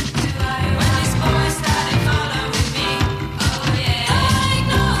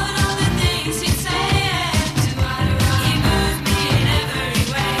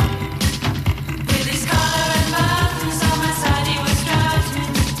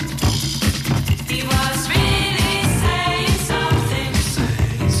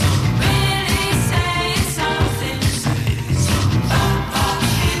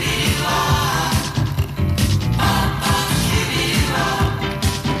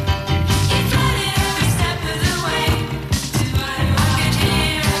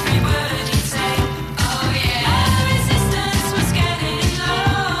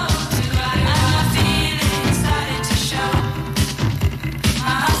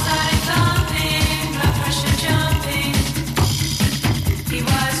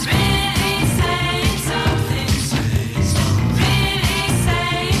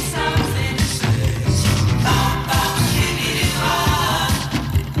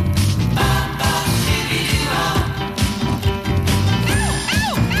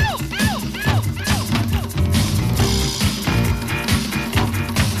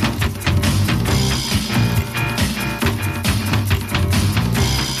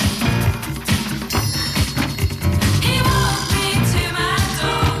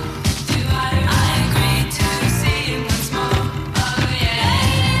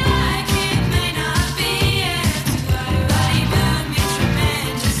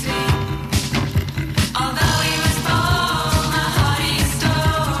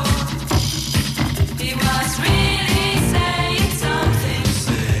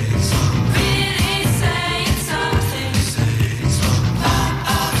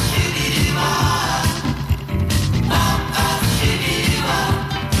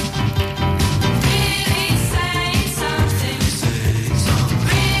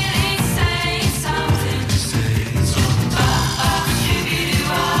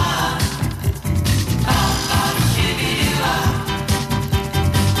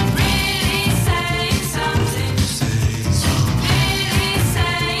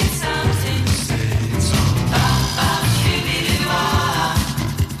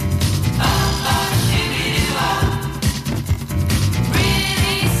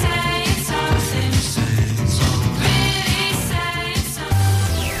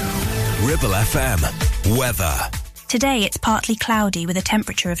 Ribble FM. Weather. Today it's partly cloudy with a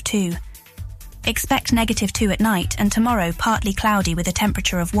temperature of 2. Expect -2 at night, and tomorrow partly cloudy with a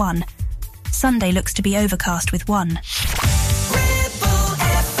temperature of 1. Sunday looks to be overcast with 1.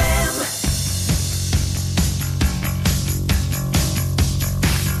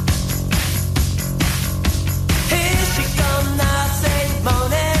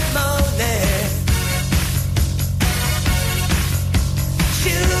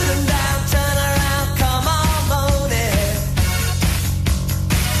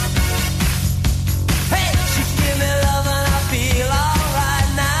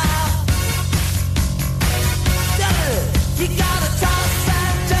 You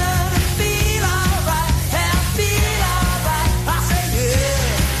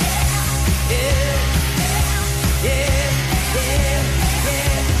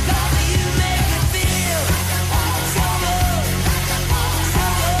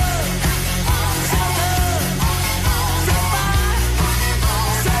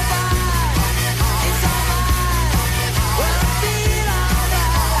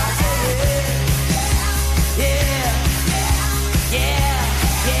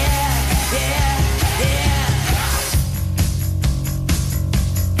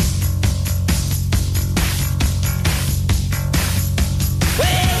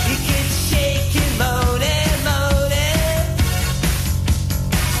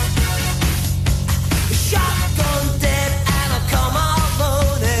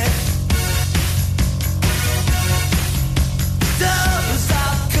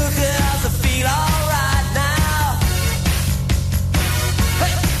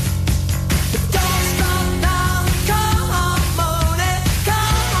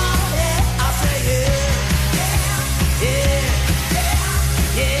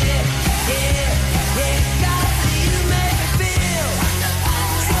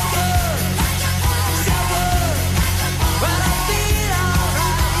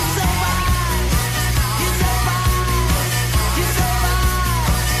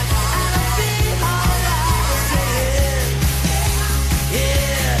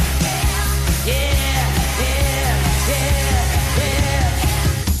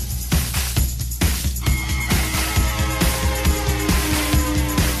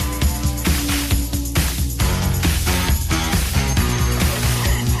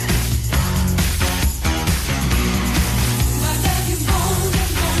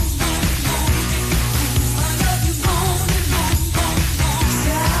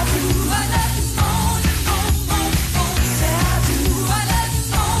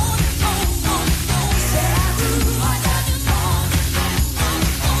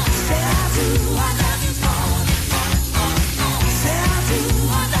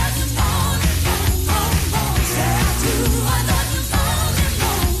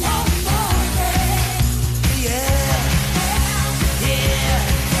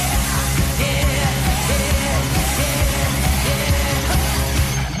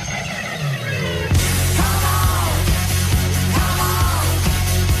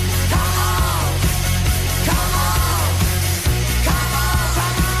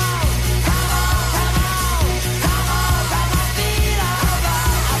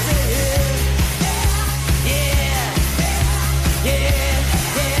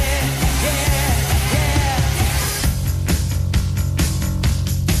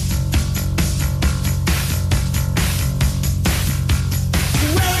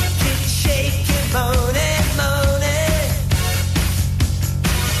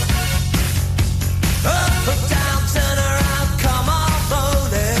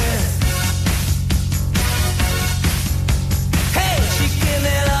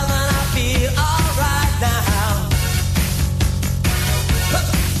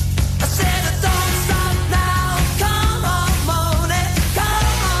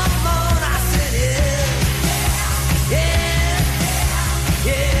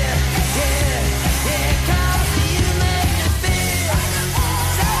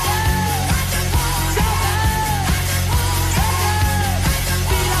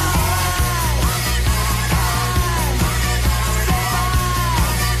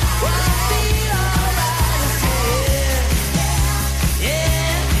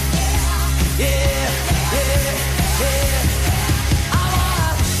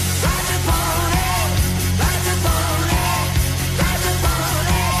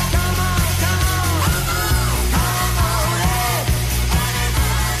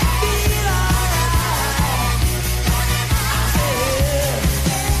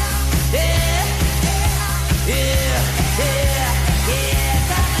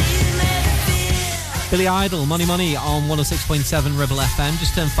Billy Idol, Money Money on 106.7 Ribble FM.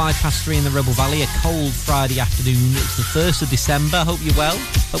 Just turned 3:05 in the Ribble Valley. A cold Friday afternoon. It's the 1st of December. Hope you're well.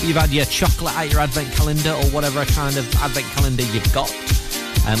 Hope you've had your chocolate out your advent calendar or whatever kind of advent calendar you've got.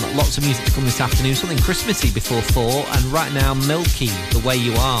 Lots of music to come this afternoon. Something Christmassy before 4. And right now, Milky, The Way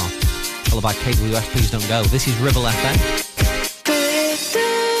You Are. Followed by KWS, Please Don't Go. This is Ribble FM.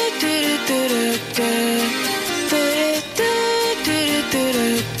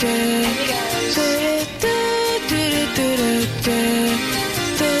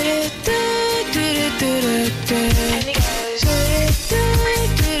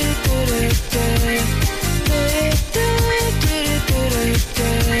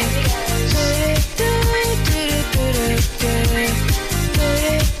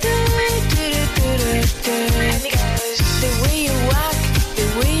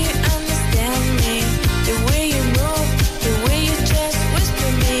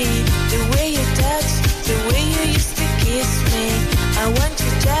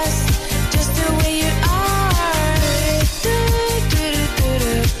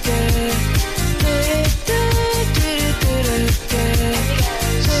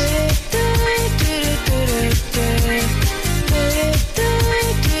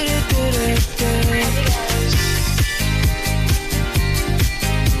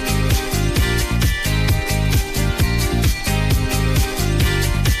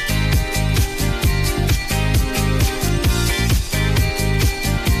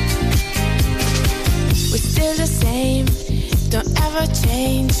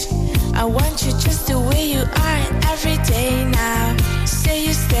 I want you just the way you are every day now. Say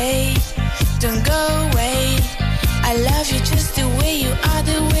you stay, don't go away. I love you just the way you are,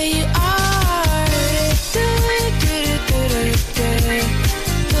 the way you are.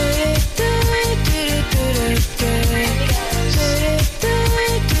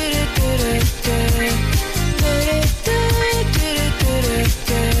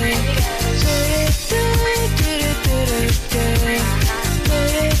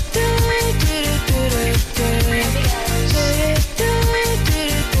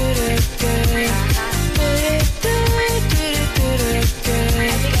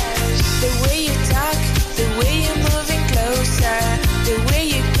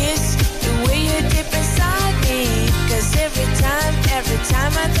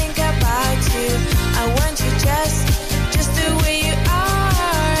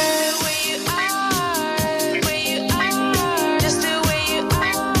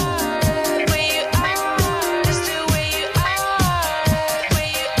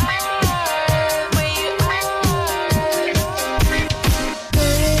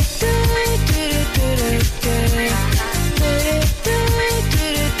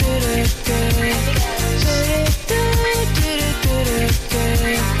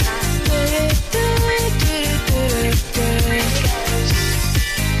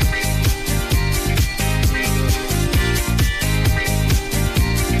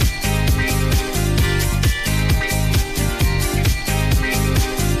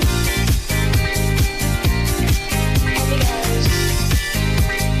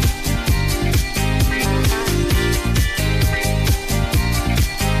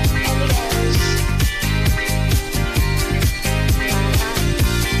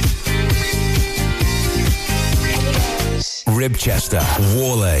 Ribchester,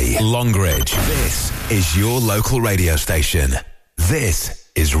 Worley, Longridge. This is your local radio station. This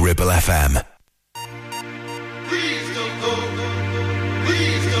is Ribble FM. Please don't go.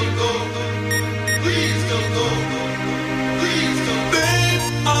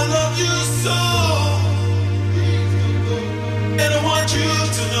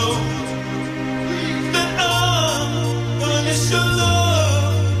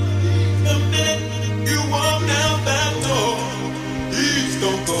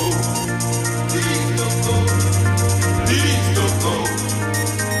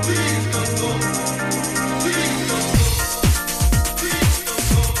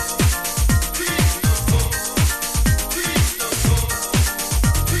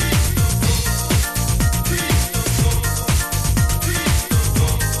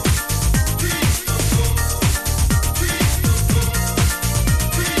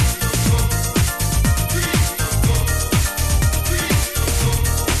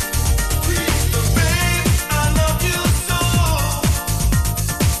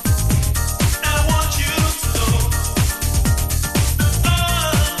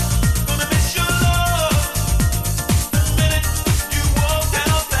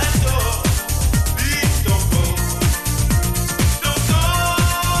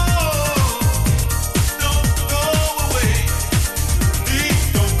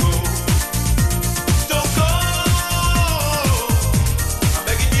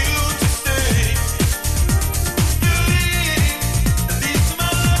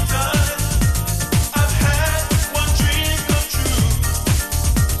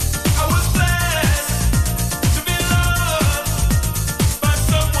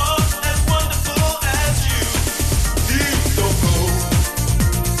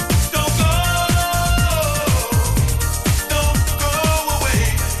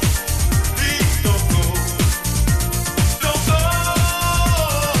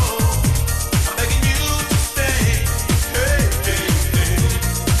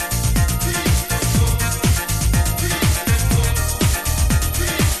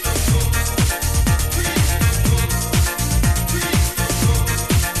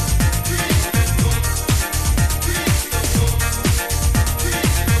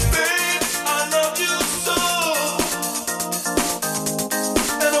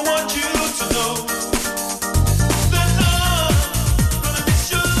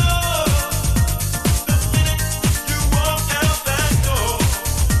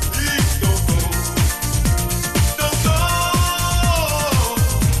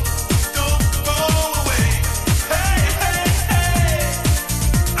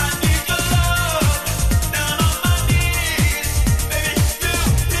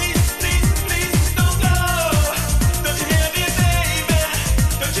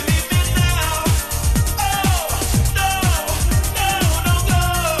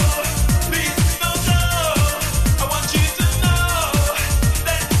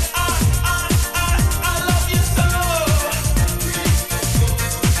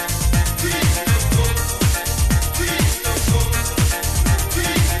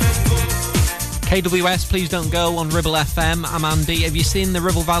 KWS, Please Don't Go on Ribble FM. I'm Andy. Have you seen the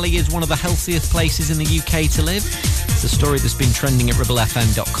Ribble Valley is one of the healthiest places in the UK to live? It's a story that's been trending at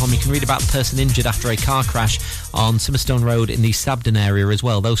ribblefm.com. You can read about the person injured after a car crash on Simmerstone Road in the Sabden area as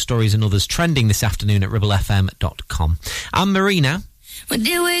well. Those stories and others trending this afternoon at ribblefm.com. I'm Marina. When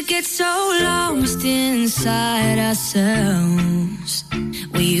did we get so lost inside ourselves?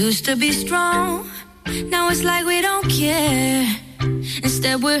 We used to be strong, now it's like we don't care.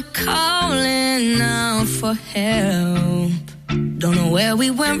 Instead we're calling out for help. Don't know where we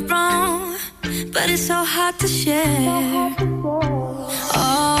went wrong, but it's so hard to share.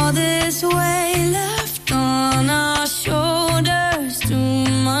 All this weight left on our shoulders, too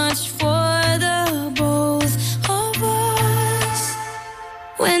much for the both of us.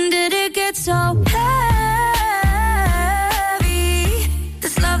 When did it get so heavy?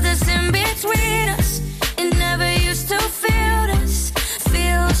 This love that's in between us, it never used to feel this.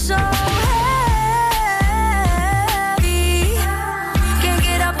 Feel so heavy. Can't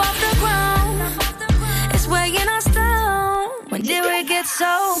get up off the ground. It's weighing us down. When did we get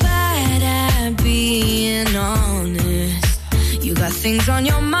so bad at being honest? You got things on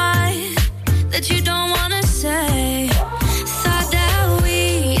your mind that you don't wanna say. Thought that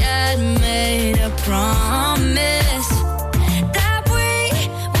we had made a promise that we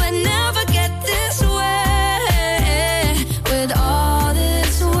would never get this way. With all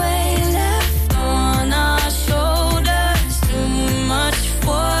this weight left on our shoulders, too much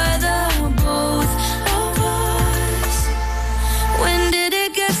for the both of us. When did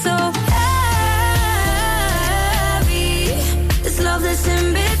it get so heavy? This love that's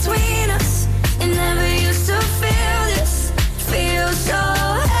in between us, it never used to feel this. Feel so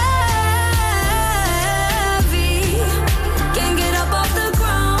heavy. Can't get up off the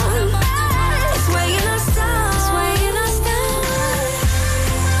ground. It's weighing us down. It's weighing us down.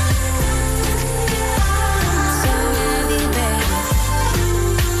 So heavy, baby.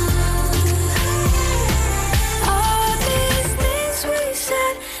 All these things we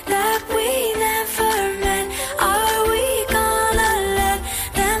said that we never meant, are we gonna let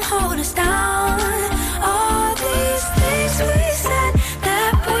them hold us down? All these things we said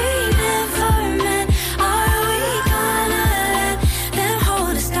that we never meant, are we gonna let them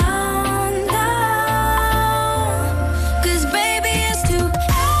hold us down, down? 'Cause baby it's too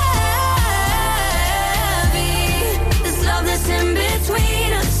heavy. This love that's in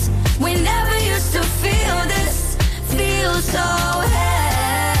between us, we never used to feel this. Feel so heavy.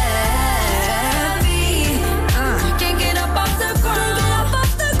 Can't get up off the ground.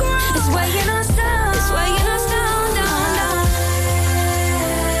 It's weighing us down. It's weighing us down, down, down.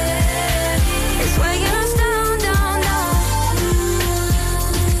 It's weighing us down, down, down.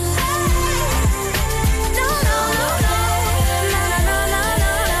 No, no, no, no. Na, na, na, na,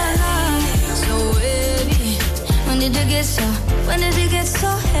 na, na. So heavy. When did it get so? When did it get so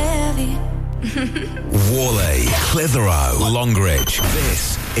heavy? Worley, Clitheroe, Longridge.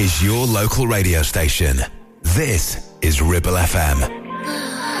 This is your local radio station. This is Ribble FM.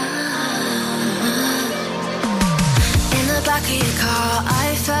 In the back of your car,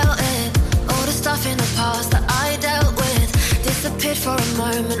 I felt it. All the stuff in the past that I dealt with disappeared for a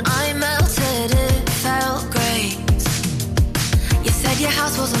moment. I melted. It felt great. You said your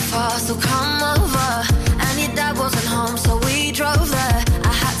house wasn't far, so come over. And your dad wasn't home, so we drove there.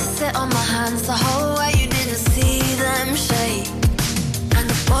 I had to sit on my hands the whole way. You didn't see them shake. And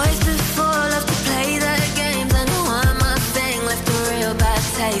the boys before left to play their games, and one my thing left a real bad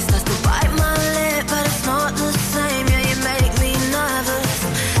taste. I still bite my lip, but it's not the same. Yeah, you make me nervous.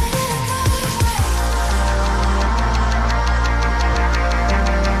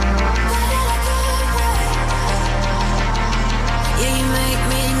 Yeah, you make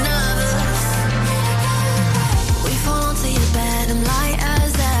me nervous. We fall onto your bed, I'm light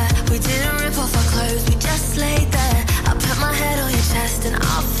as air. We didn't rip off our clothes, we just laid there. I put my head on your chest and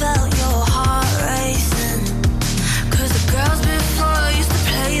I felt your heart racing. 'Cause the girls before used to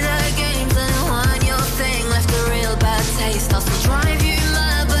play their games, and when your thing left a real bad taste. I'll still drive you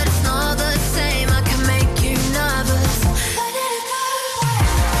mad, but it's not the same. I can make you nervous.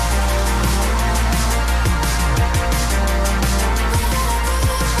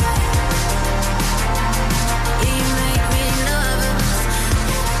 Yeah, you make me nervous.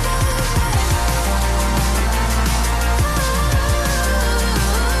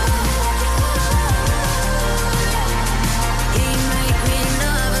 Yeah, you make me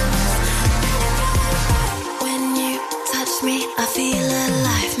nervous. When you touch me, I feel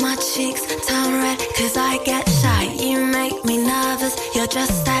alive. My cheeks turn red 'cause I get shy. You make me nervous. You're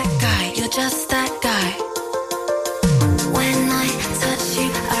just that guy. You're just that guy. When I touch you,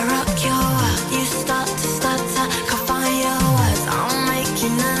 I rock your world. You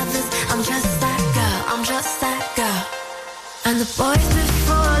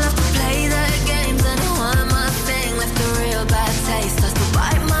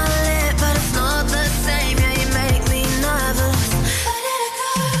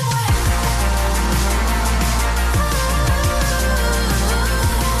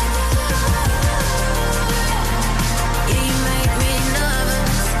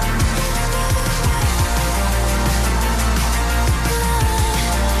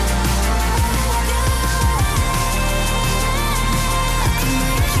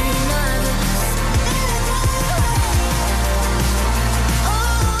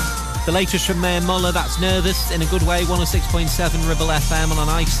The latest from Mayor Muller, that's Nervous, in a good way. 106.7 Ribble FM on an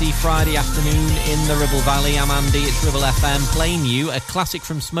icy Friday afternoon in the Ribble Valley. I'm Andy, it's Ribble FM, playing you a classic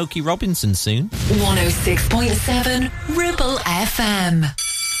from Smokey Robinson soon. 106.7 Ribble FM.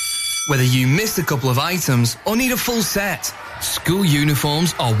 Whether you missed a couple of items or need a full set, school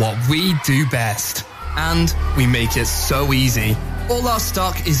uniforms are what we do best. And we make it so easy. All our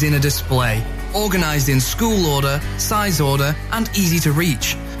stock is in a display, organised in school order, size order, and easy to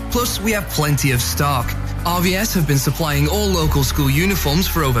reach. Plus, we have plenty of stock. RVS have been supplying all local school uniforms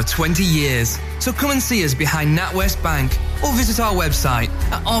for over 20 years. So come and see us behind NatWest Bank or visit our website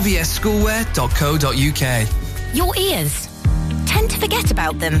at rvsschoolwear.co.uk. Your ears. Tend to forget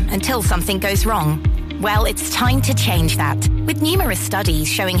about them until something goes wrong. Well, it's time to change that. With numerous studies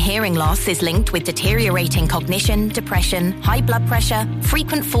showing hearing loss is linked with deteriorating cognition, depression, high blood pressure,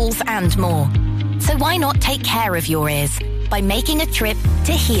 frequent falls and more. So why not take care of your ears by making a trip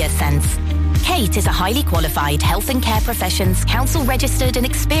to HearSense? Kate is a highly qualified health and care professions, council registered and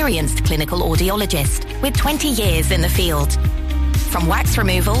experienced clinical audiologist with 20 years in the field. From wax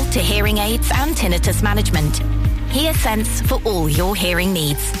removal to hearing aids and tinnitus management, HearSense for all your hearing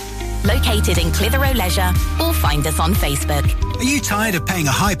needs. Located in Clitheroe Leisure, or find us on Facebook. Are you tired of paying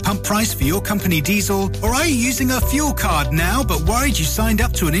a high pump price for your company diesel? Or are you using a fuel card now but worried you signed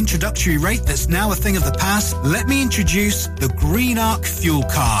up to an introductory rate that's now a thing of the past? Let me introduce the Green Arc Fuel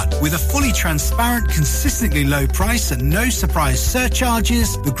Card. With a fully transparent, consistently low price and no surprise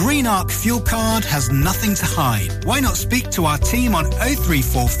surcharges, the Green Arc Fuel Card has nothing to hide. Why not speak to our team on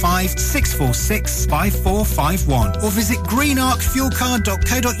 0345 646 5451 or visit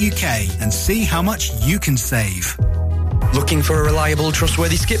greenarcfuelcard.co.uk and see how much you can save. Looking for a reliable,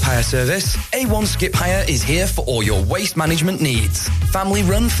 trustworthy skip hire service? A1 Skip Hire is here for all your waste management needs. Family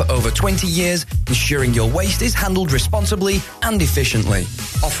run for over 20 years, ensuring your waste is handled responsibly and efficiently.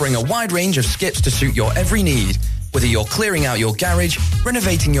 Offering a wide range of skips to suit your every need, whether you're clearing out your garage,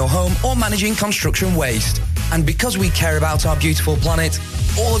 renovating your home, or managing construction waste. And because we care about our beautiful planet,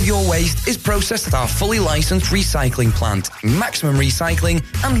 all of your waste is processed at our fully licensed recycling plant, maximum recycling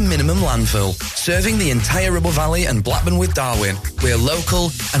and minimum landfill, serving the entire Ribble Valley and Blackburn with Darwen. We're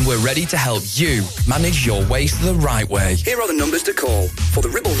local and we're ready to help you manage your waste the right way. Here are the numbers to call. For the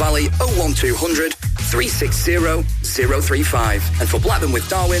Ribble Valley, 01200 360 035. And for Blackburn with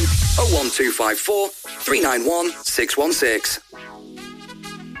Darwen, 01254 391 616.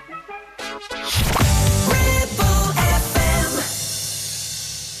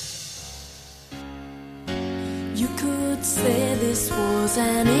 You could say this was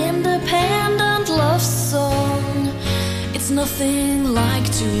an independent love song. It's nothing like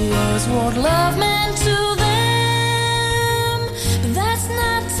to us what love meant to them. But that's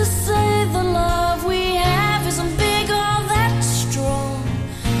not to say the love we have isn't big or that strong.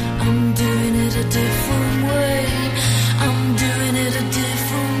 I'm doing it a different way. I'm doing it a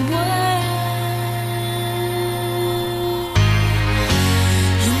different way.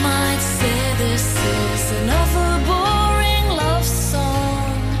 You might say this is another boring love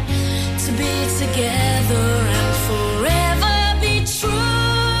song to be together and forever be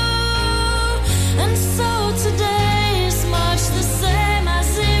true. And so today is much the same as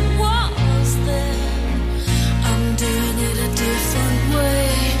it was then. I'm doing it a different way.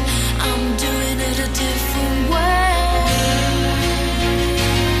 I'm doing it a different way.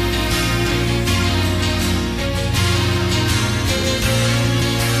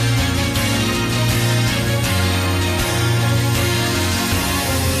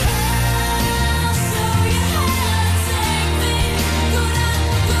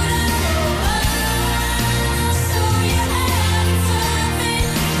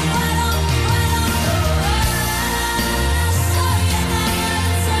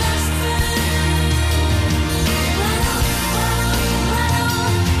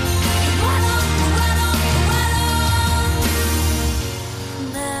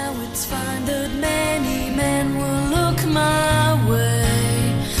 Now it's fine that many men will look my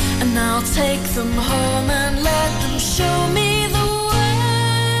way, and I'll take them home and let them show me the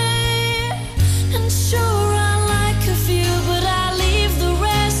way. And sure I like a few, but I leave the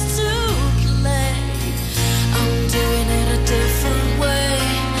rest to play. I'm doing it a different way.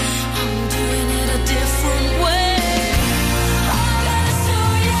 I'm doing it a different way. I'm gonna show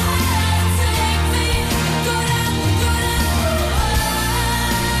you how to take me. Go down, go down.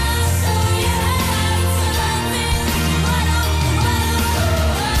 Show you how to turn me. Right on, right on.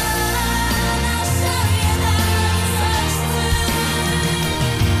 I'll show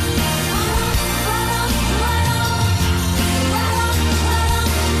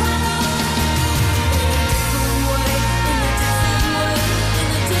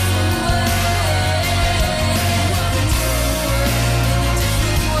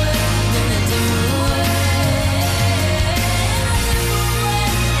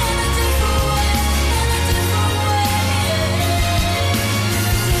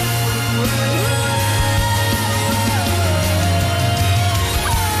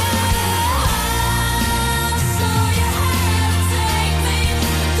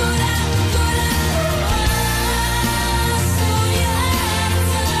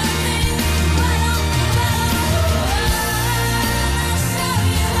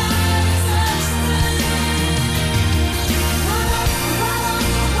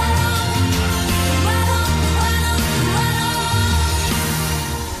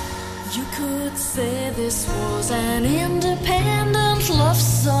would say this was an independent love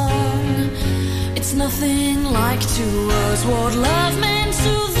song. It's nothing like to us what love meant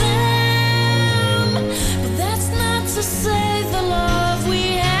to them. But that's not to say the love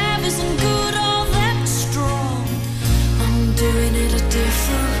we have isn't good or that strong. I'm doing it a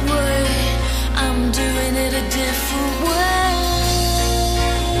different way. I'm doing it a different way.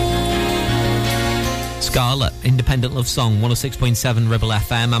 Scarlet, independent love song, 106.7 Ribble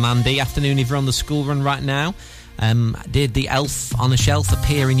FM. I'm Andy. Afternoon if you're on the school run right now. Did the elf on a shelf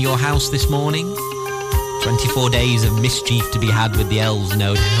appear in your house this morning? 24 days of mischief to be had with the elves,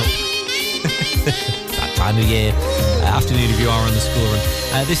 no doubt. That time of year. Afternoon if you are on the school run.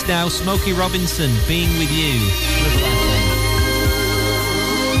 This now, Smokey Robinson, Being With You. Ribble FM.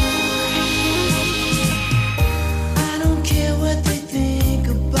 I don't care what they think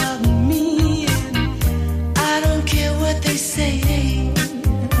about me, and I don't care what they say.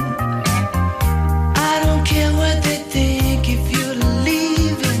 I don't care what they think if you're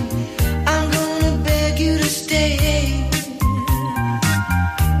leaving. I'm gonna beg you to stay.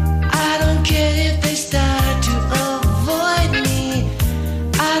 I don't care if they start to avoid me.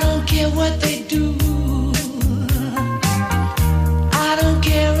 I don't care what they do. I don't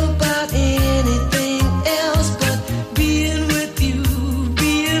care about anything else but being with you,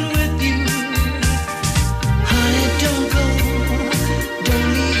 being with you. Honey, don't go, don't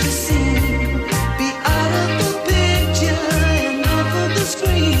leave the scene. Be out of the picture and off of the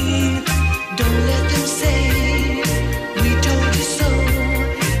screen. Don't let them say we told you so.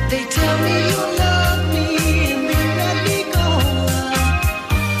 They tell me you love me and then let me go.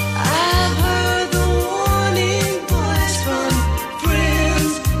 I've heard the warning voice from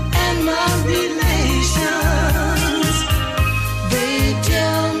friends and my relations. They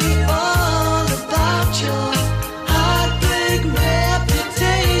tell me all about your heartbreak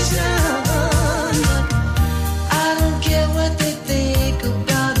reputation. I don't care what they think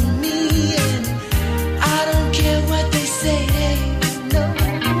about me, and I don't care what they say. No,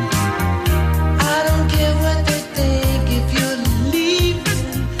 I don't care what they think if you're leaving.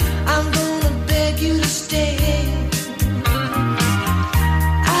 I'm gonna beg you to stay.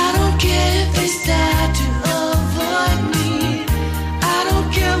 I don't care if they start to avoid me. I don't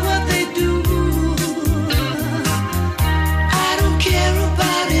care what they do. I don't care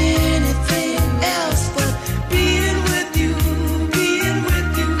about anything else but being with you, being with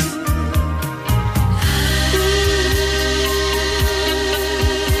you.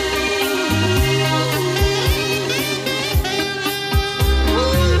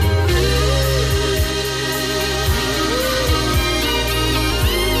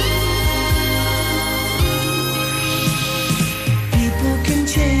 People can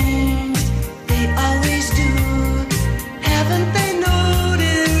change, they always do. Haven't they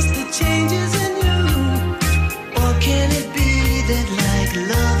noticed the changes in you? Or can it be that like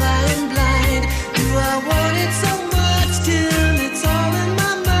love I am blind? Do I want it so much till it's all in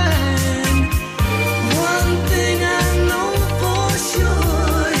my mind? One thing I know for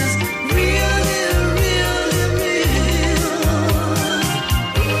sure is really, really real.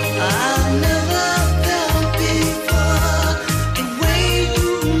 I've never felt before the way you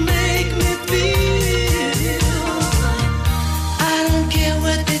make me feel. I don't care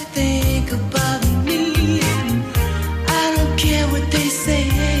what they think about me, and I don't care what they say.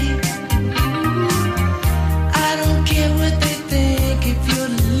 I don't care what they think if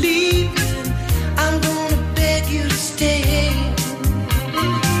you're leaving. I'm gonna beg you to stay.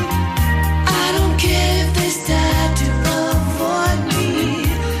 I don't care if they start to avoid me.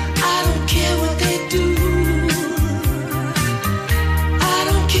 I don't care what they do. I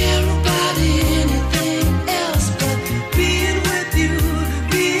don't care about anything else but being with you,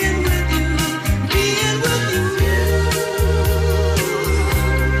 being with you, being with you,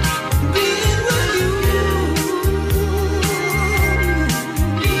 being with you.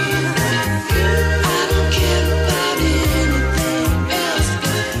 I don't care about anything else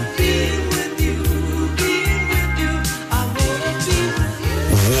but being with you, being with you. I wanna be with you.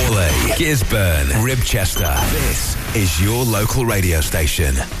 Worley, Gisburn, Ribchester. This is your local radio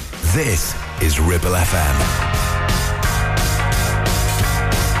station. This is Ribble FM.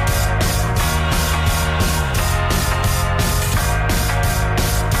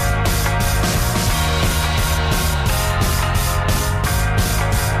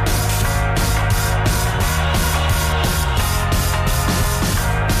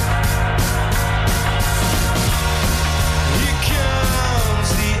 Here comes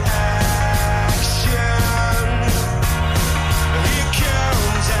the action. Here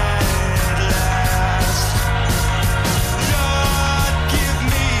comes at last.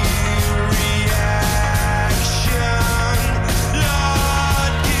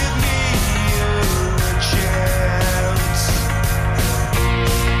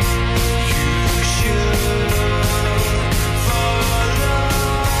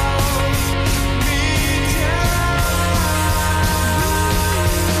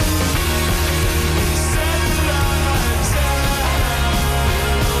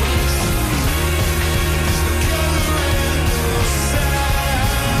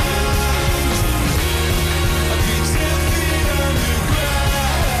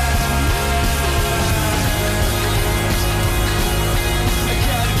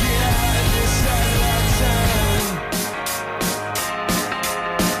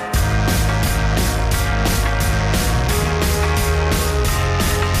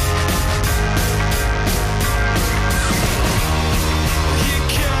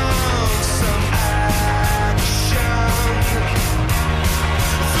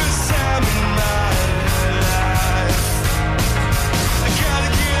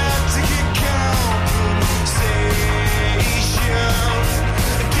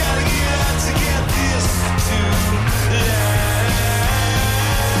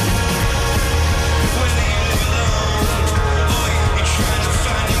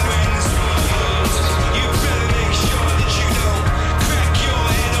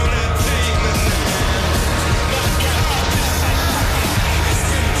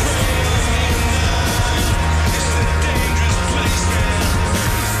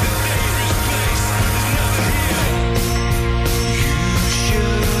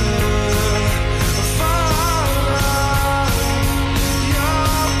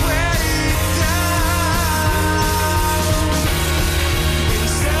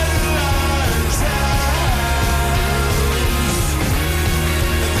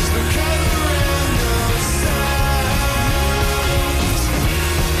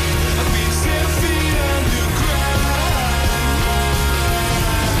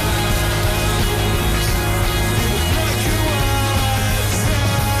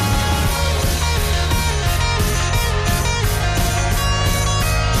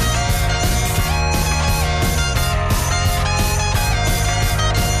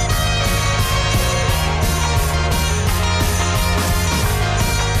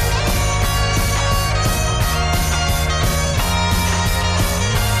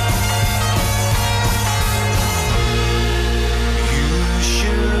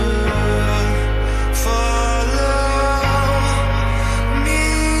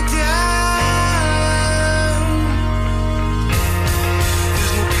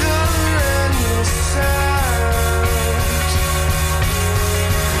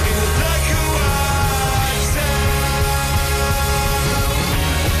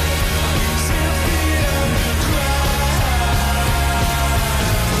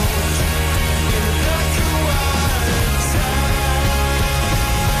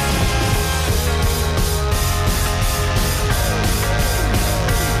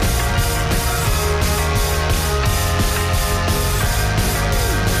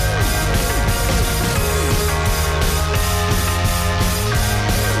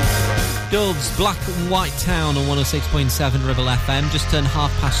 Doves, Black and White Town on 106.7 Ribble FM. Just turned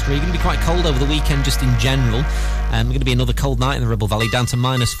 3:30. Going to be quite cold over the weekend just in general. Going to be another cold night in the Ribble Valley, down to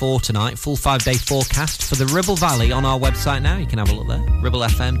 -4 tonight. Full 5-day forecast for the Ribble Valley on our website now. You can have a look there,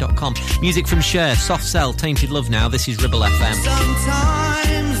 ribblefm.com. Music from Cher, Soft Cell, Tainted Love now. This is Ribble FM.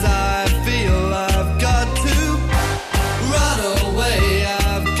 Sometimes I feel I've got to run away.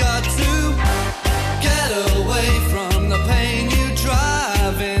 I've got to get away from the pain you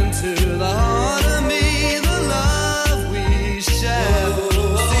drive into the heart of me. The love we share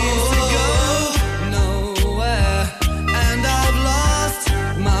seems to go nowhere, and I've lost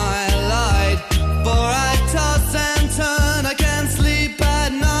my light. For I toss and turn, I can't sleep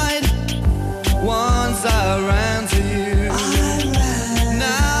at night. Once I ran to you.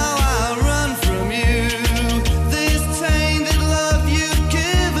 Now I run from you. This tainted love you've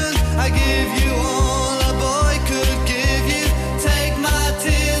given, I give you all a boy could give you. Take my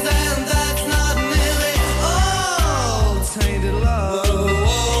tears and that's not nearly all. Tainted love,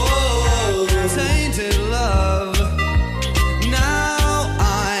 tainted love. Now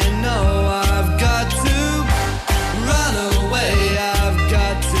I know I've got to run away. I've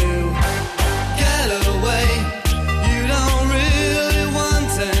got to get away. You don't really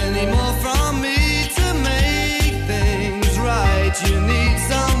want any more from me to make things right. You need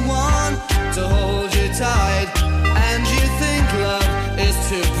someone to hold you tight, and you think love is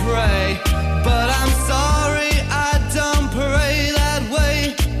to pray. But I'm sorry, I don't pray that way.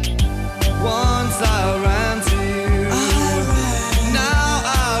 Once I ran to you, now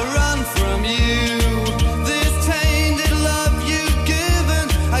I run from you. This tainted love you've given,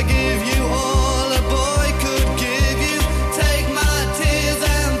 I give you all a boy could give you. Take my tears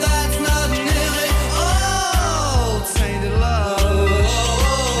and that's not nearly all. Tainted love,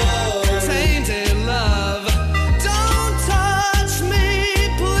 tainted love. Don't touch me,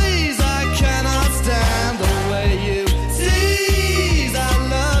 please. I cannot stand the way you tease. I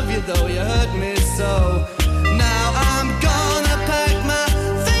love you though you hurt me so. Now I'm gonna pack my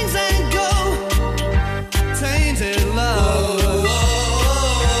things and go. Tainted love,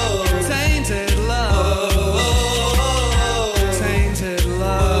 tainted love, tainted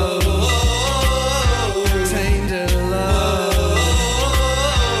love, tainted love.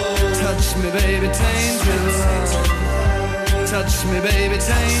 Touch me, baby, tainted love. Touch me, baby,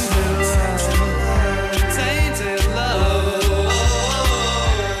 tainted love. Tainted love,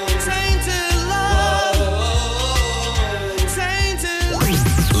 tainted love, tainted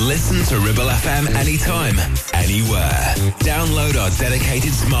love. Listen to Ribble FM anytime, anywhere. Download our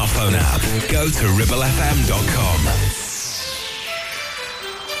dedicated smartphone app. Go to ribblefm.com.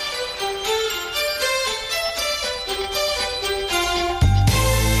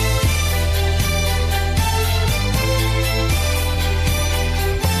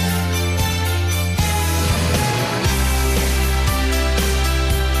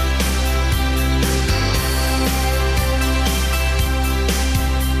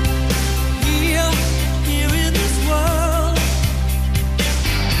 Here in this world,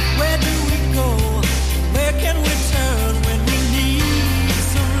 where do we go? Where can we turn?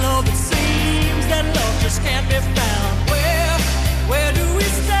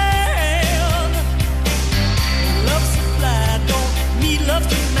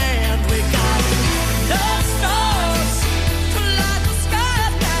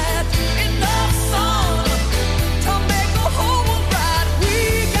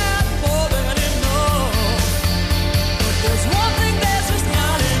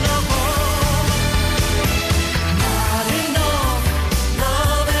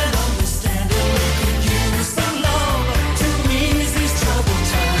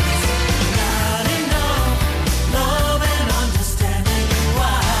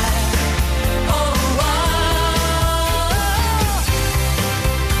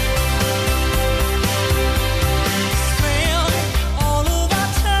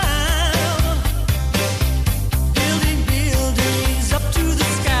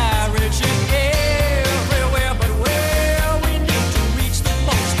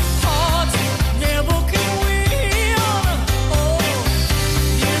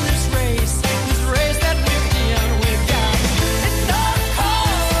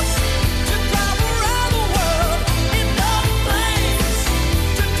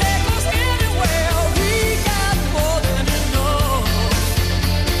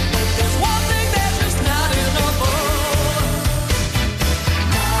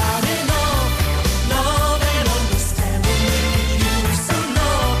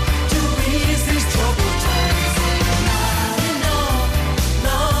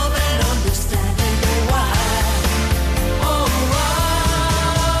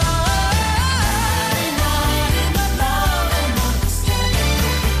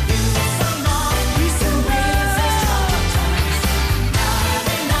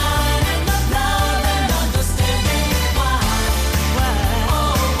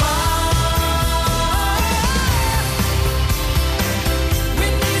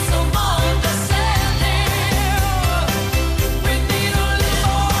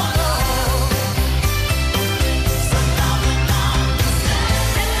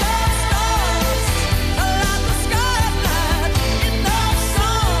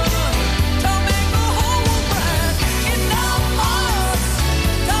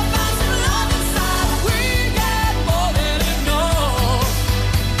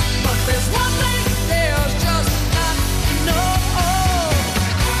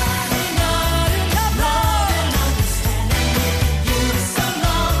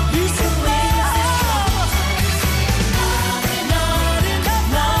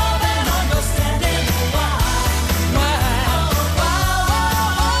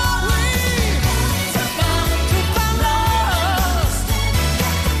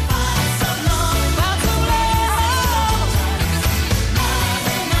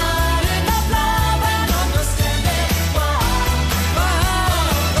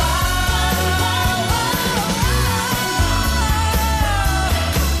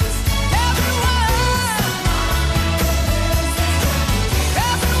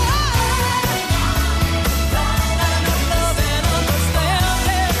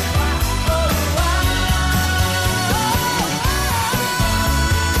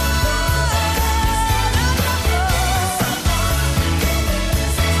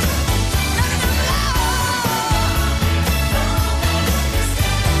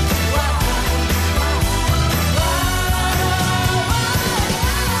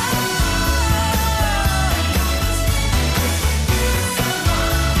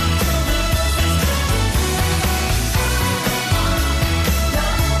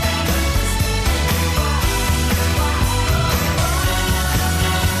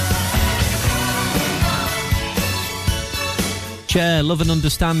 Chair, Love and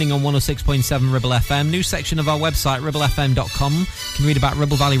Understanding on 106.7 Ribble FM. New section of our website, ribblefm.com. You can read about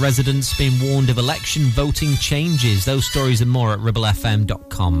Ribble Valley residents being warned of election voting changes. Those stories and more at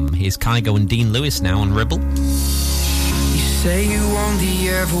ribblefm.com. Here's Kygo and Dean Lewis now on Ribble. You say you only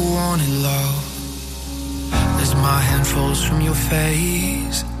ever wanted love as my hand falls from your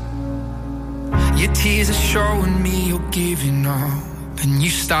face. Your tears are showing me you're giving up, and you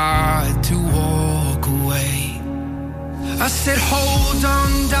start to walk away. I said, hold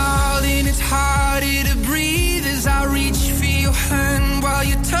on, darling, it's harder to breathe as I reach for your hand while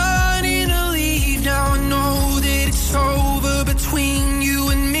you're turning to leave. Now I know that it's over between you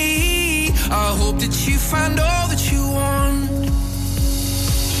and me. I hope that you find all that you want.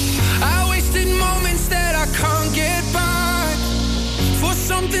 I wasted moments that I can't get back for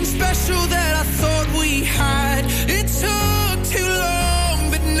something special that I thought we had. It took too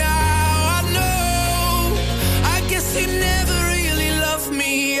long, but now I know. I guess you never really loved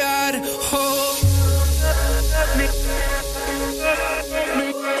me at all.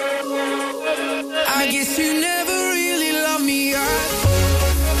 I guess you never really loved me at all.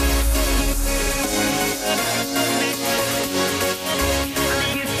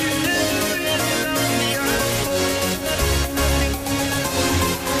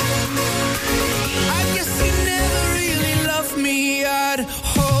 Me at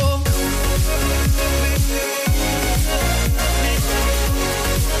home.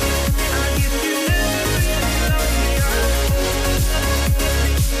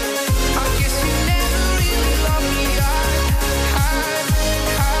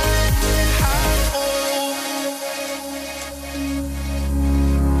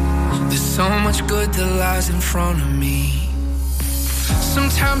 There's so much good that lies in front of me.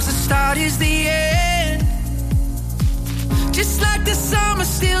 Sometimes the start is the end. Just like the summer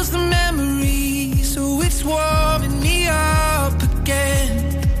steals the memory, so it's warming me up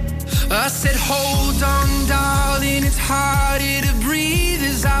again. I said, hold on, darling, it's harder to breathe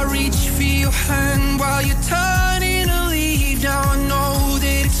as I reach for your hand while you're turning to leave. Now I know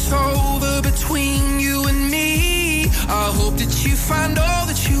that it's over between you and me. I hope that you find all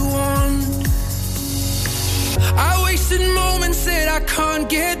that you want. I wasted moments that I can't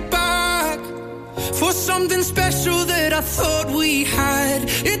get back for something special that I thought we had.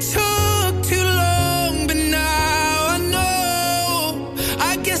 It took too long, but now I know.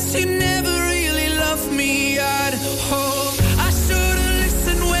 I guess you never really loved me at all. I should've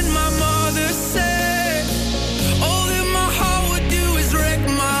listened when my mother said all that my heart would do is wreck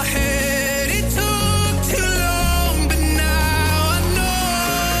my head. It took too long, but now I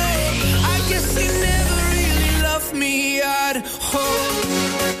know. I guess you never really loved me at all.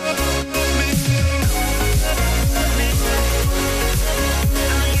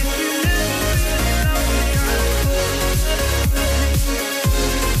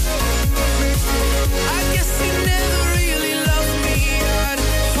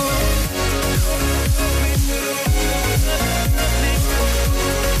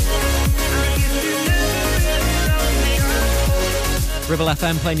 Ribble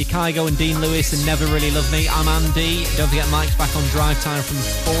FM playing you Kygo and Dean Lewis and Never Really Love Me. I'm Andy. Don't forget Mike's back on Drive Time from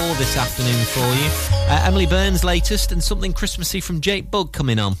 4 this afternoon for you. Emily Burns' latest and something Christmassy from Jake Bugg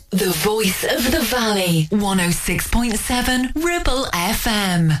coming on. The Voice of the Valley, 106.7 Ribble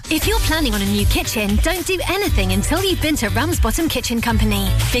FM. If you're planning on a new kitchen, don't do anything until you've been to Ramsbottom Kitchen Company,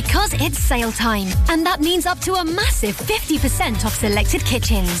 because it's sale time, and that means up to a massive 50% off selected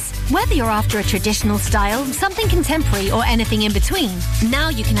kitchens. Whether you're after a traditional style, something contemporary, or anything in between, now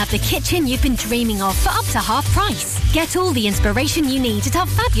you can have the kitchen you've been dreaming of for up to half price. Get all the inspiration you need at our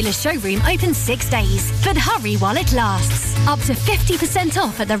fabulous showroom open 6 days. But hurry while it lasts. Up to 50%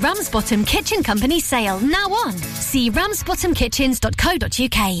 off at the Ramsbottom Kitchen Company sale now on. See ramsbottomkitchens.co.uk.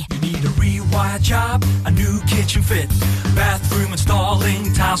 You need a rewire job, a new kitchen fit, bathroom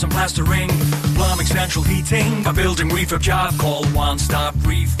installing, tiles and plastering, plumbing, central heating, a building refurb job. Call One Stop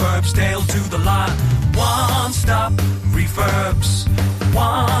Refurbs, Dale to the lot. One Stop Refurbs.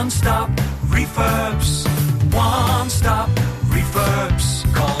 One Stop Refurbs. One Stop Refurbs.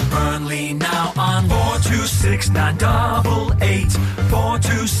 Call Burnley now on 426-988.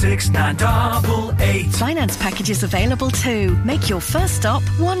 426-988. Finance packages available too. Make your first stop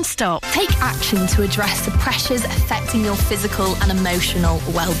One Stop. Take action to address the pressures affecting your physical and emotional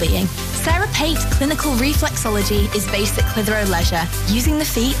well-being. Sarah Pate Clinical Reflexology is based at Clitheroe Leisure. Using the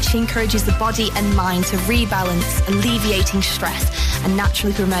feet, she encourages the body and mind to rebalance, alleviating stress and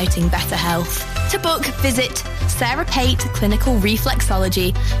naturally promoting better health. To book, visit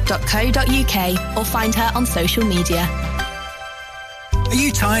sarahpateclinicalreflexology.co.uk or find her on social media. Are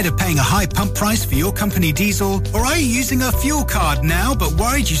you tired of paying a high pump price for your company diesel? Or are you using a fuel card now but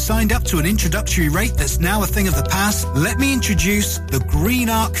worried you signed up to an introductory rate that's now a thing of the past? Let me introduce the Green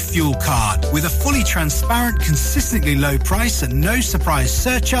Arc Fuel Card. With a fully transparent, consistently low price and no surprise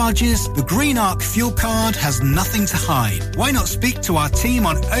surcharges, the Green Arc Fuel Card has nothing to hide. Why not speak to our team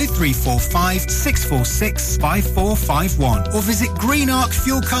on 0345 646 5451 or visit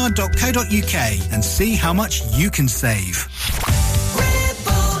greenarcfuelcard.co.uk and see how much you can save.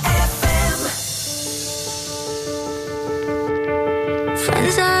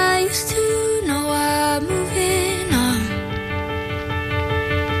 Friends I used to know are moving on.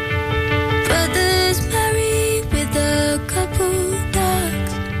 Brothers married with a couple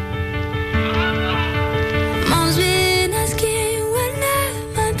dogs. Mom's been asking when that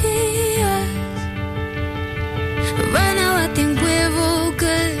might be us. Right now I think we're all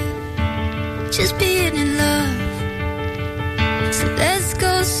good, just being in love. So let's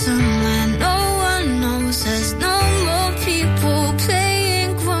go somewhere no one knows us. No more people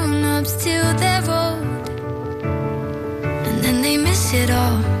playing grown-ups till they're old, and then they miss it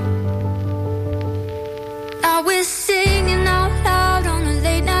all. Now we're singing out loud on a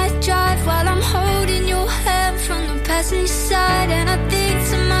late night drive while I'm holding your hand from the passenger side, and I think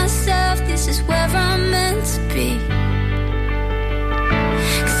to myself, this is where I'm meant to be.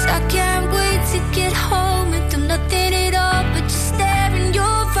 'Cause I can't wait to get home and do nothing at all but just stare in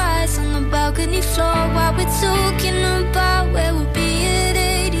your eyes on the balcony floor while we're talking about where we'll be at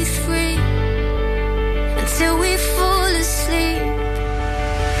 83 until we fall asleep.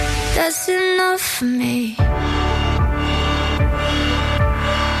 That's enough for me.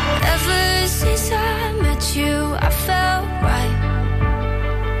 Ever since I met you, I felt right.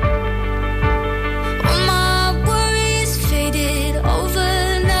 All my worries faded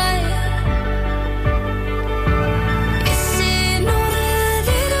overnight. It's in all the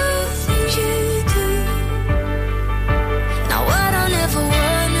little things you do. Now I don't ever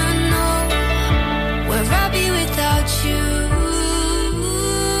wanna know where I'll be without you.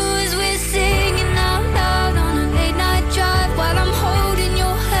 As we're singing out loud on a late night drive while I'm holding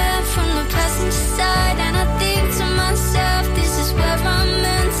your hand from the passenger side, and I think to myself, this is where I'm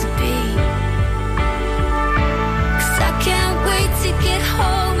meant to be. 'Cause I can't wait to get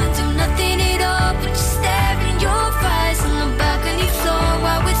home and do nothing at all but just stare in your eyes on the balcony floor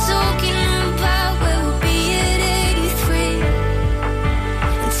while we're talking about where we'll be at 83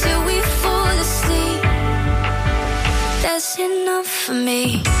 until we fall asleep. That's enough for me.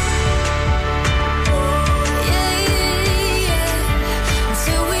 Yeah, yeah, yeah.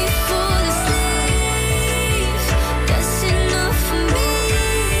 Until we fall asleep. That's enough for me.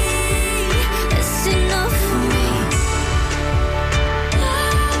 That's enough for me.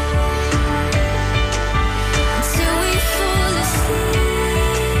 Until we fall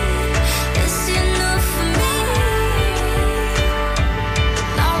asleep. That's enough for me.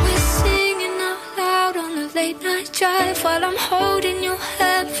 Now we're singing out loud on a late night drive while I'm holding your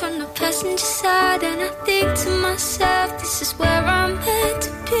hand from the passenger side, and I think to myself, this is where I'm meant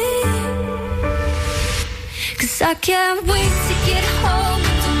to be. 'Cause I can't wait to get home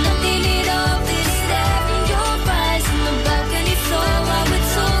and do nothing at all but stare in your eyes on the balcony floor while we're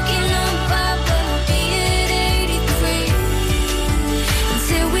talking about where we'll be at 83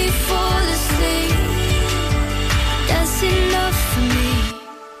 until we fall asleep. That's enough for me.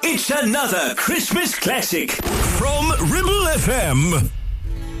 It's another Christmas classic from Ribble FM.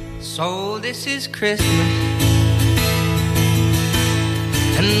 So this is Christmas,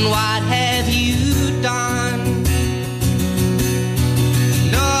 and what have you done?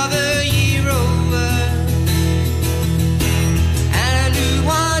 Another year over, and a new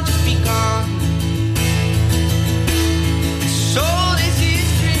one just begun. So this is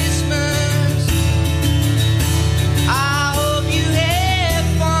Christmas, I hope you have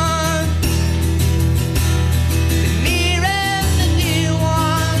fun. The near and the near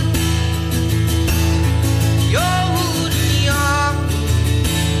one, you're holding young.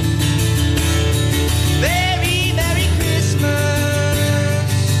 Baby,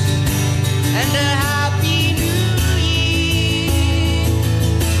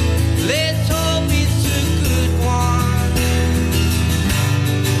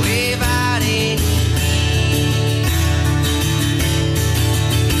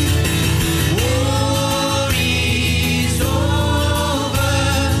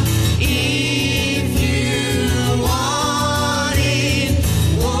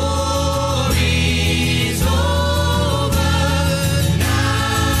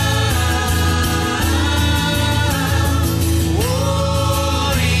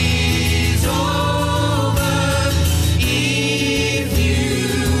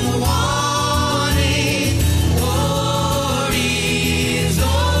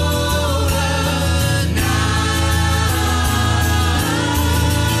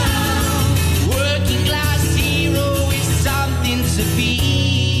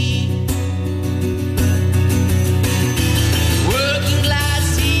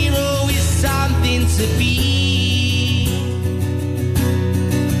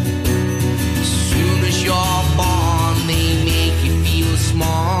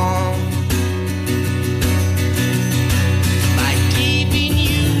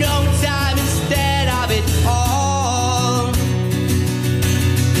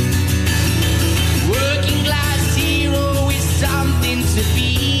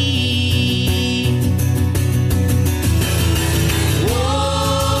 feet.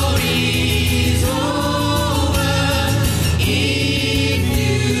 War is over if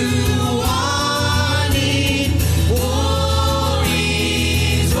you want it. War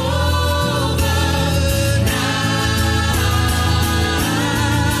is over now.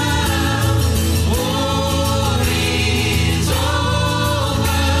 War is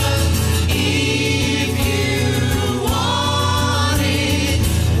over if you want it.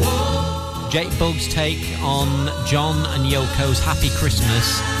 Jake Bug's take on John and Yoko's Happy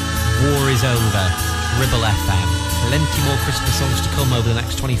Christmas. War is over. Ribble FM. Plenty more Christmas songs to come over the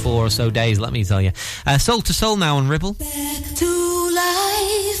next 24 or so days, let me tell you. Soul to Soul now on Ribble. To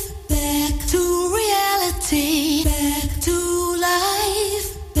life, back to reality, back to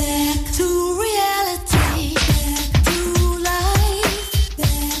life, back to reality, back to life,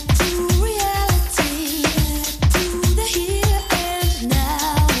 back to reality, back to the here and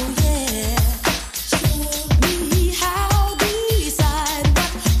now, yeah. Show me how, decide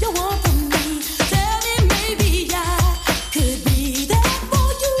what you want from me. Tell me maybe I could be there for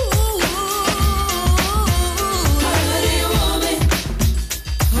you. However do you want me?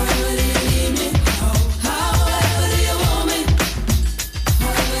 However do you need me? However do you want me?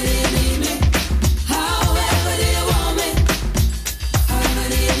 However do you need me? However do you want me? However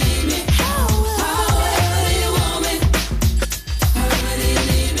do you need me? However do you want me? However do you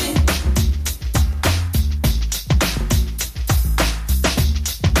need me?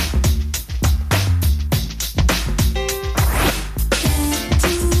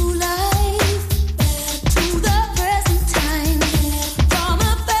 To life, back to the present time, from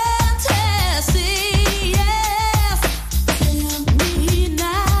a fantasy, yes. Tell me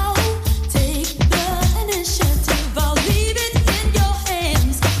now, take the initiative. I'll leave it in your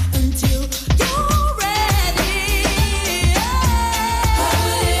hands until you're ready.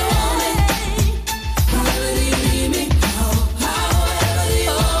 However do you want me? However do you need me? However do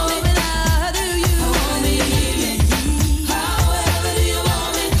you want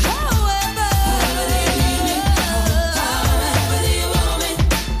me? How do you want me? However do you want me?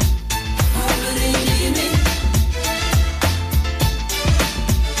 However do you need me? However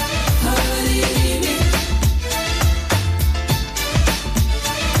do you want me? However do you need me? However do you need me?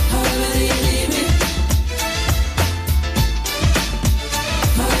 However do you need me?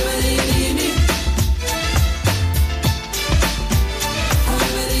 However do you need me?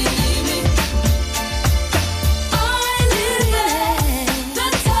 However do you need me? I live at the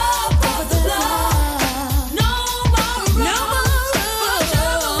top of the block. No more room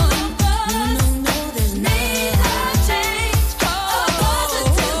for no, there's needs a change, a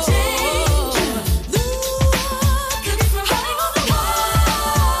positive change. The world could be from high on the wall.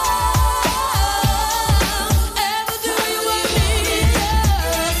 Ever do you want me?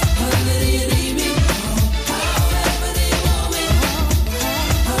 However do you need me? However do you want me?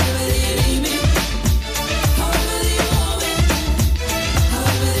 However do you need me? However do you want me?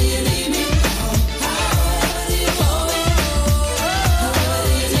 However do you need me? However do you want me? However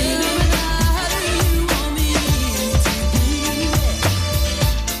do you need me? How do you want me to be?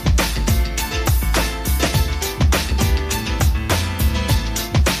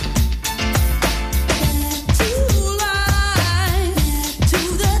 To life, to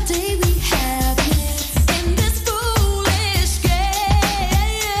the day we have in this foolish game.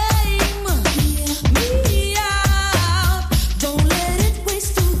 Hear me out, don't let it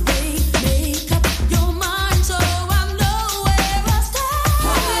waste away. Make up your mind so I know where I stand.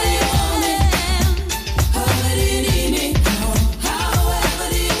 However do you want me? However do you need me? However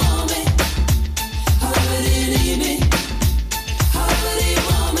do you want me? However do you need me? However do you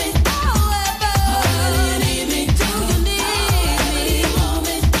want me? However do you need me? Do you need me?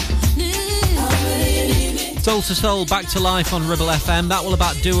 However do you need me? Soul to Soul, back to life on Ribble FM. That will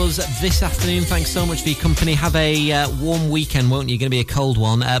about do us this afternoon. Thanks so much for your company. Have a warm weekend, won't you? Going to be a cold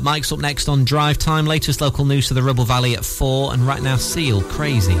one. Mike's up next on Drive Time. Latest local news to the Ribble Valley at 4. And right now, Seal,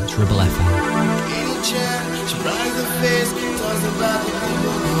 Crazy. It's Ribble FM.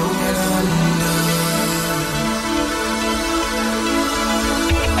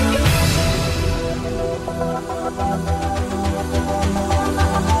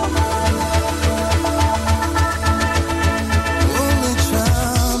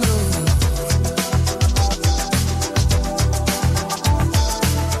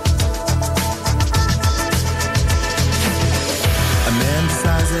 A man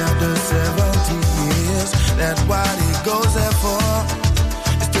decides after 70 years that what he goes there for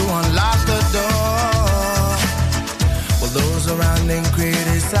is to unlock the door. Well, those around him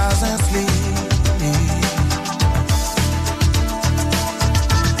criticize and sleep.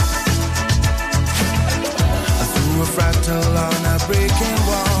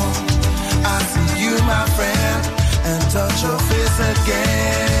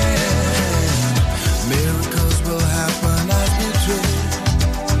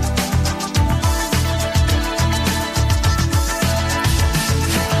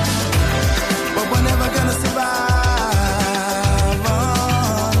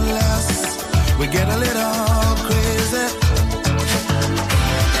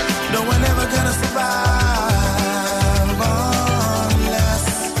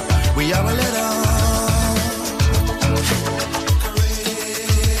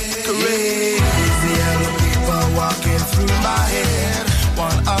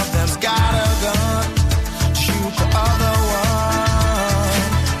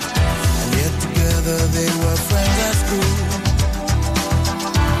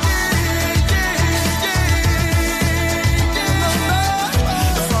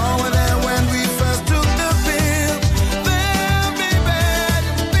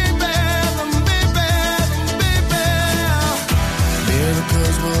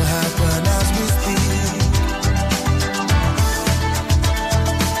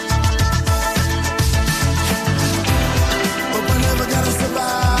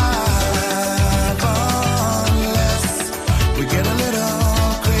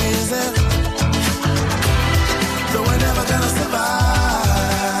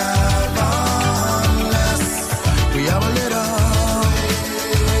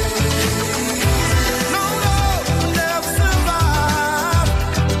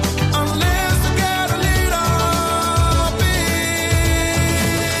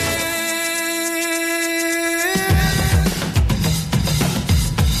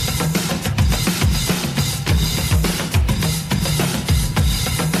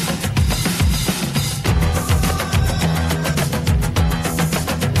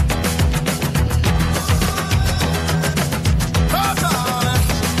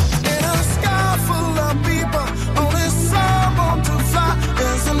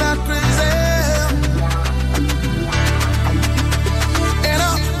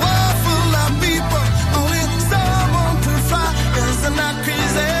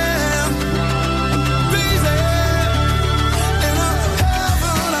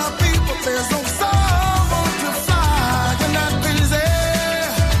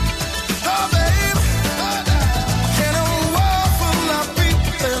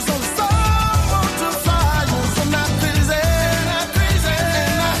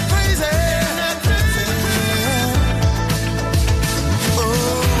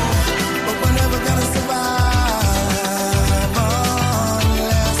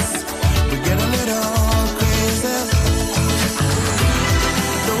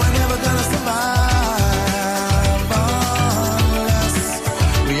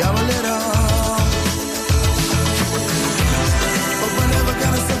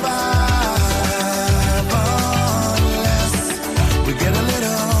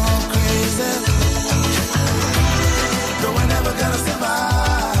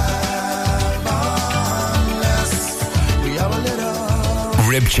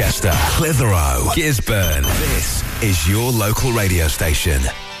 Ribchester, Clitheroe, Gisburn. This is your local radio station.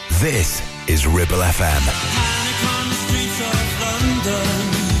 This is Ribble FM.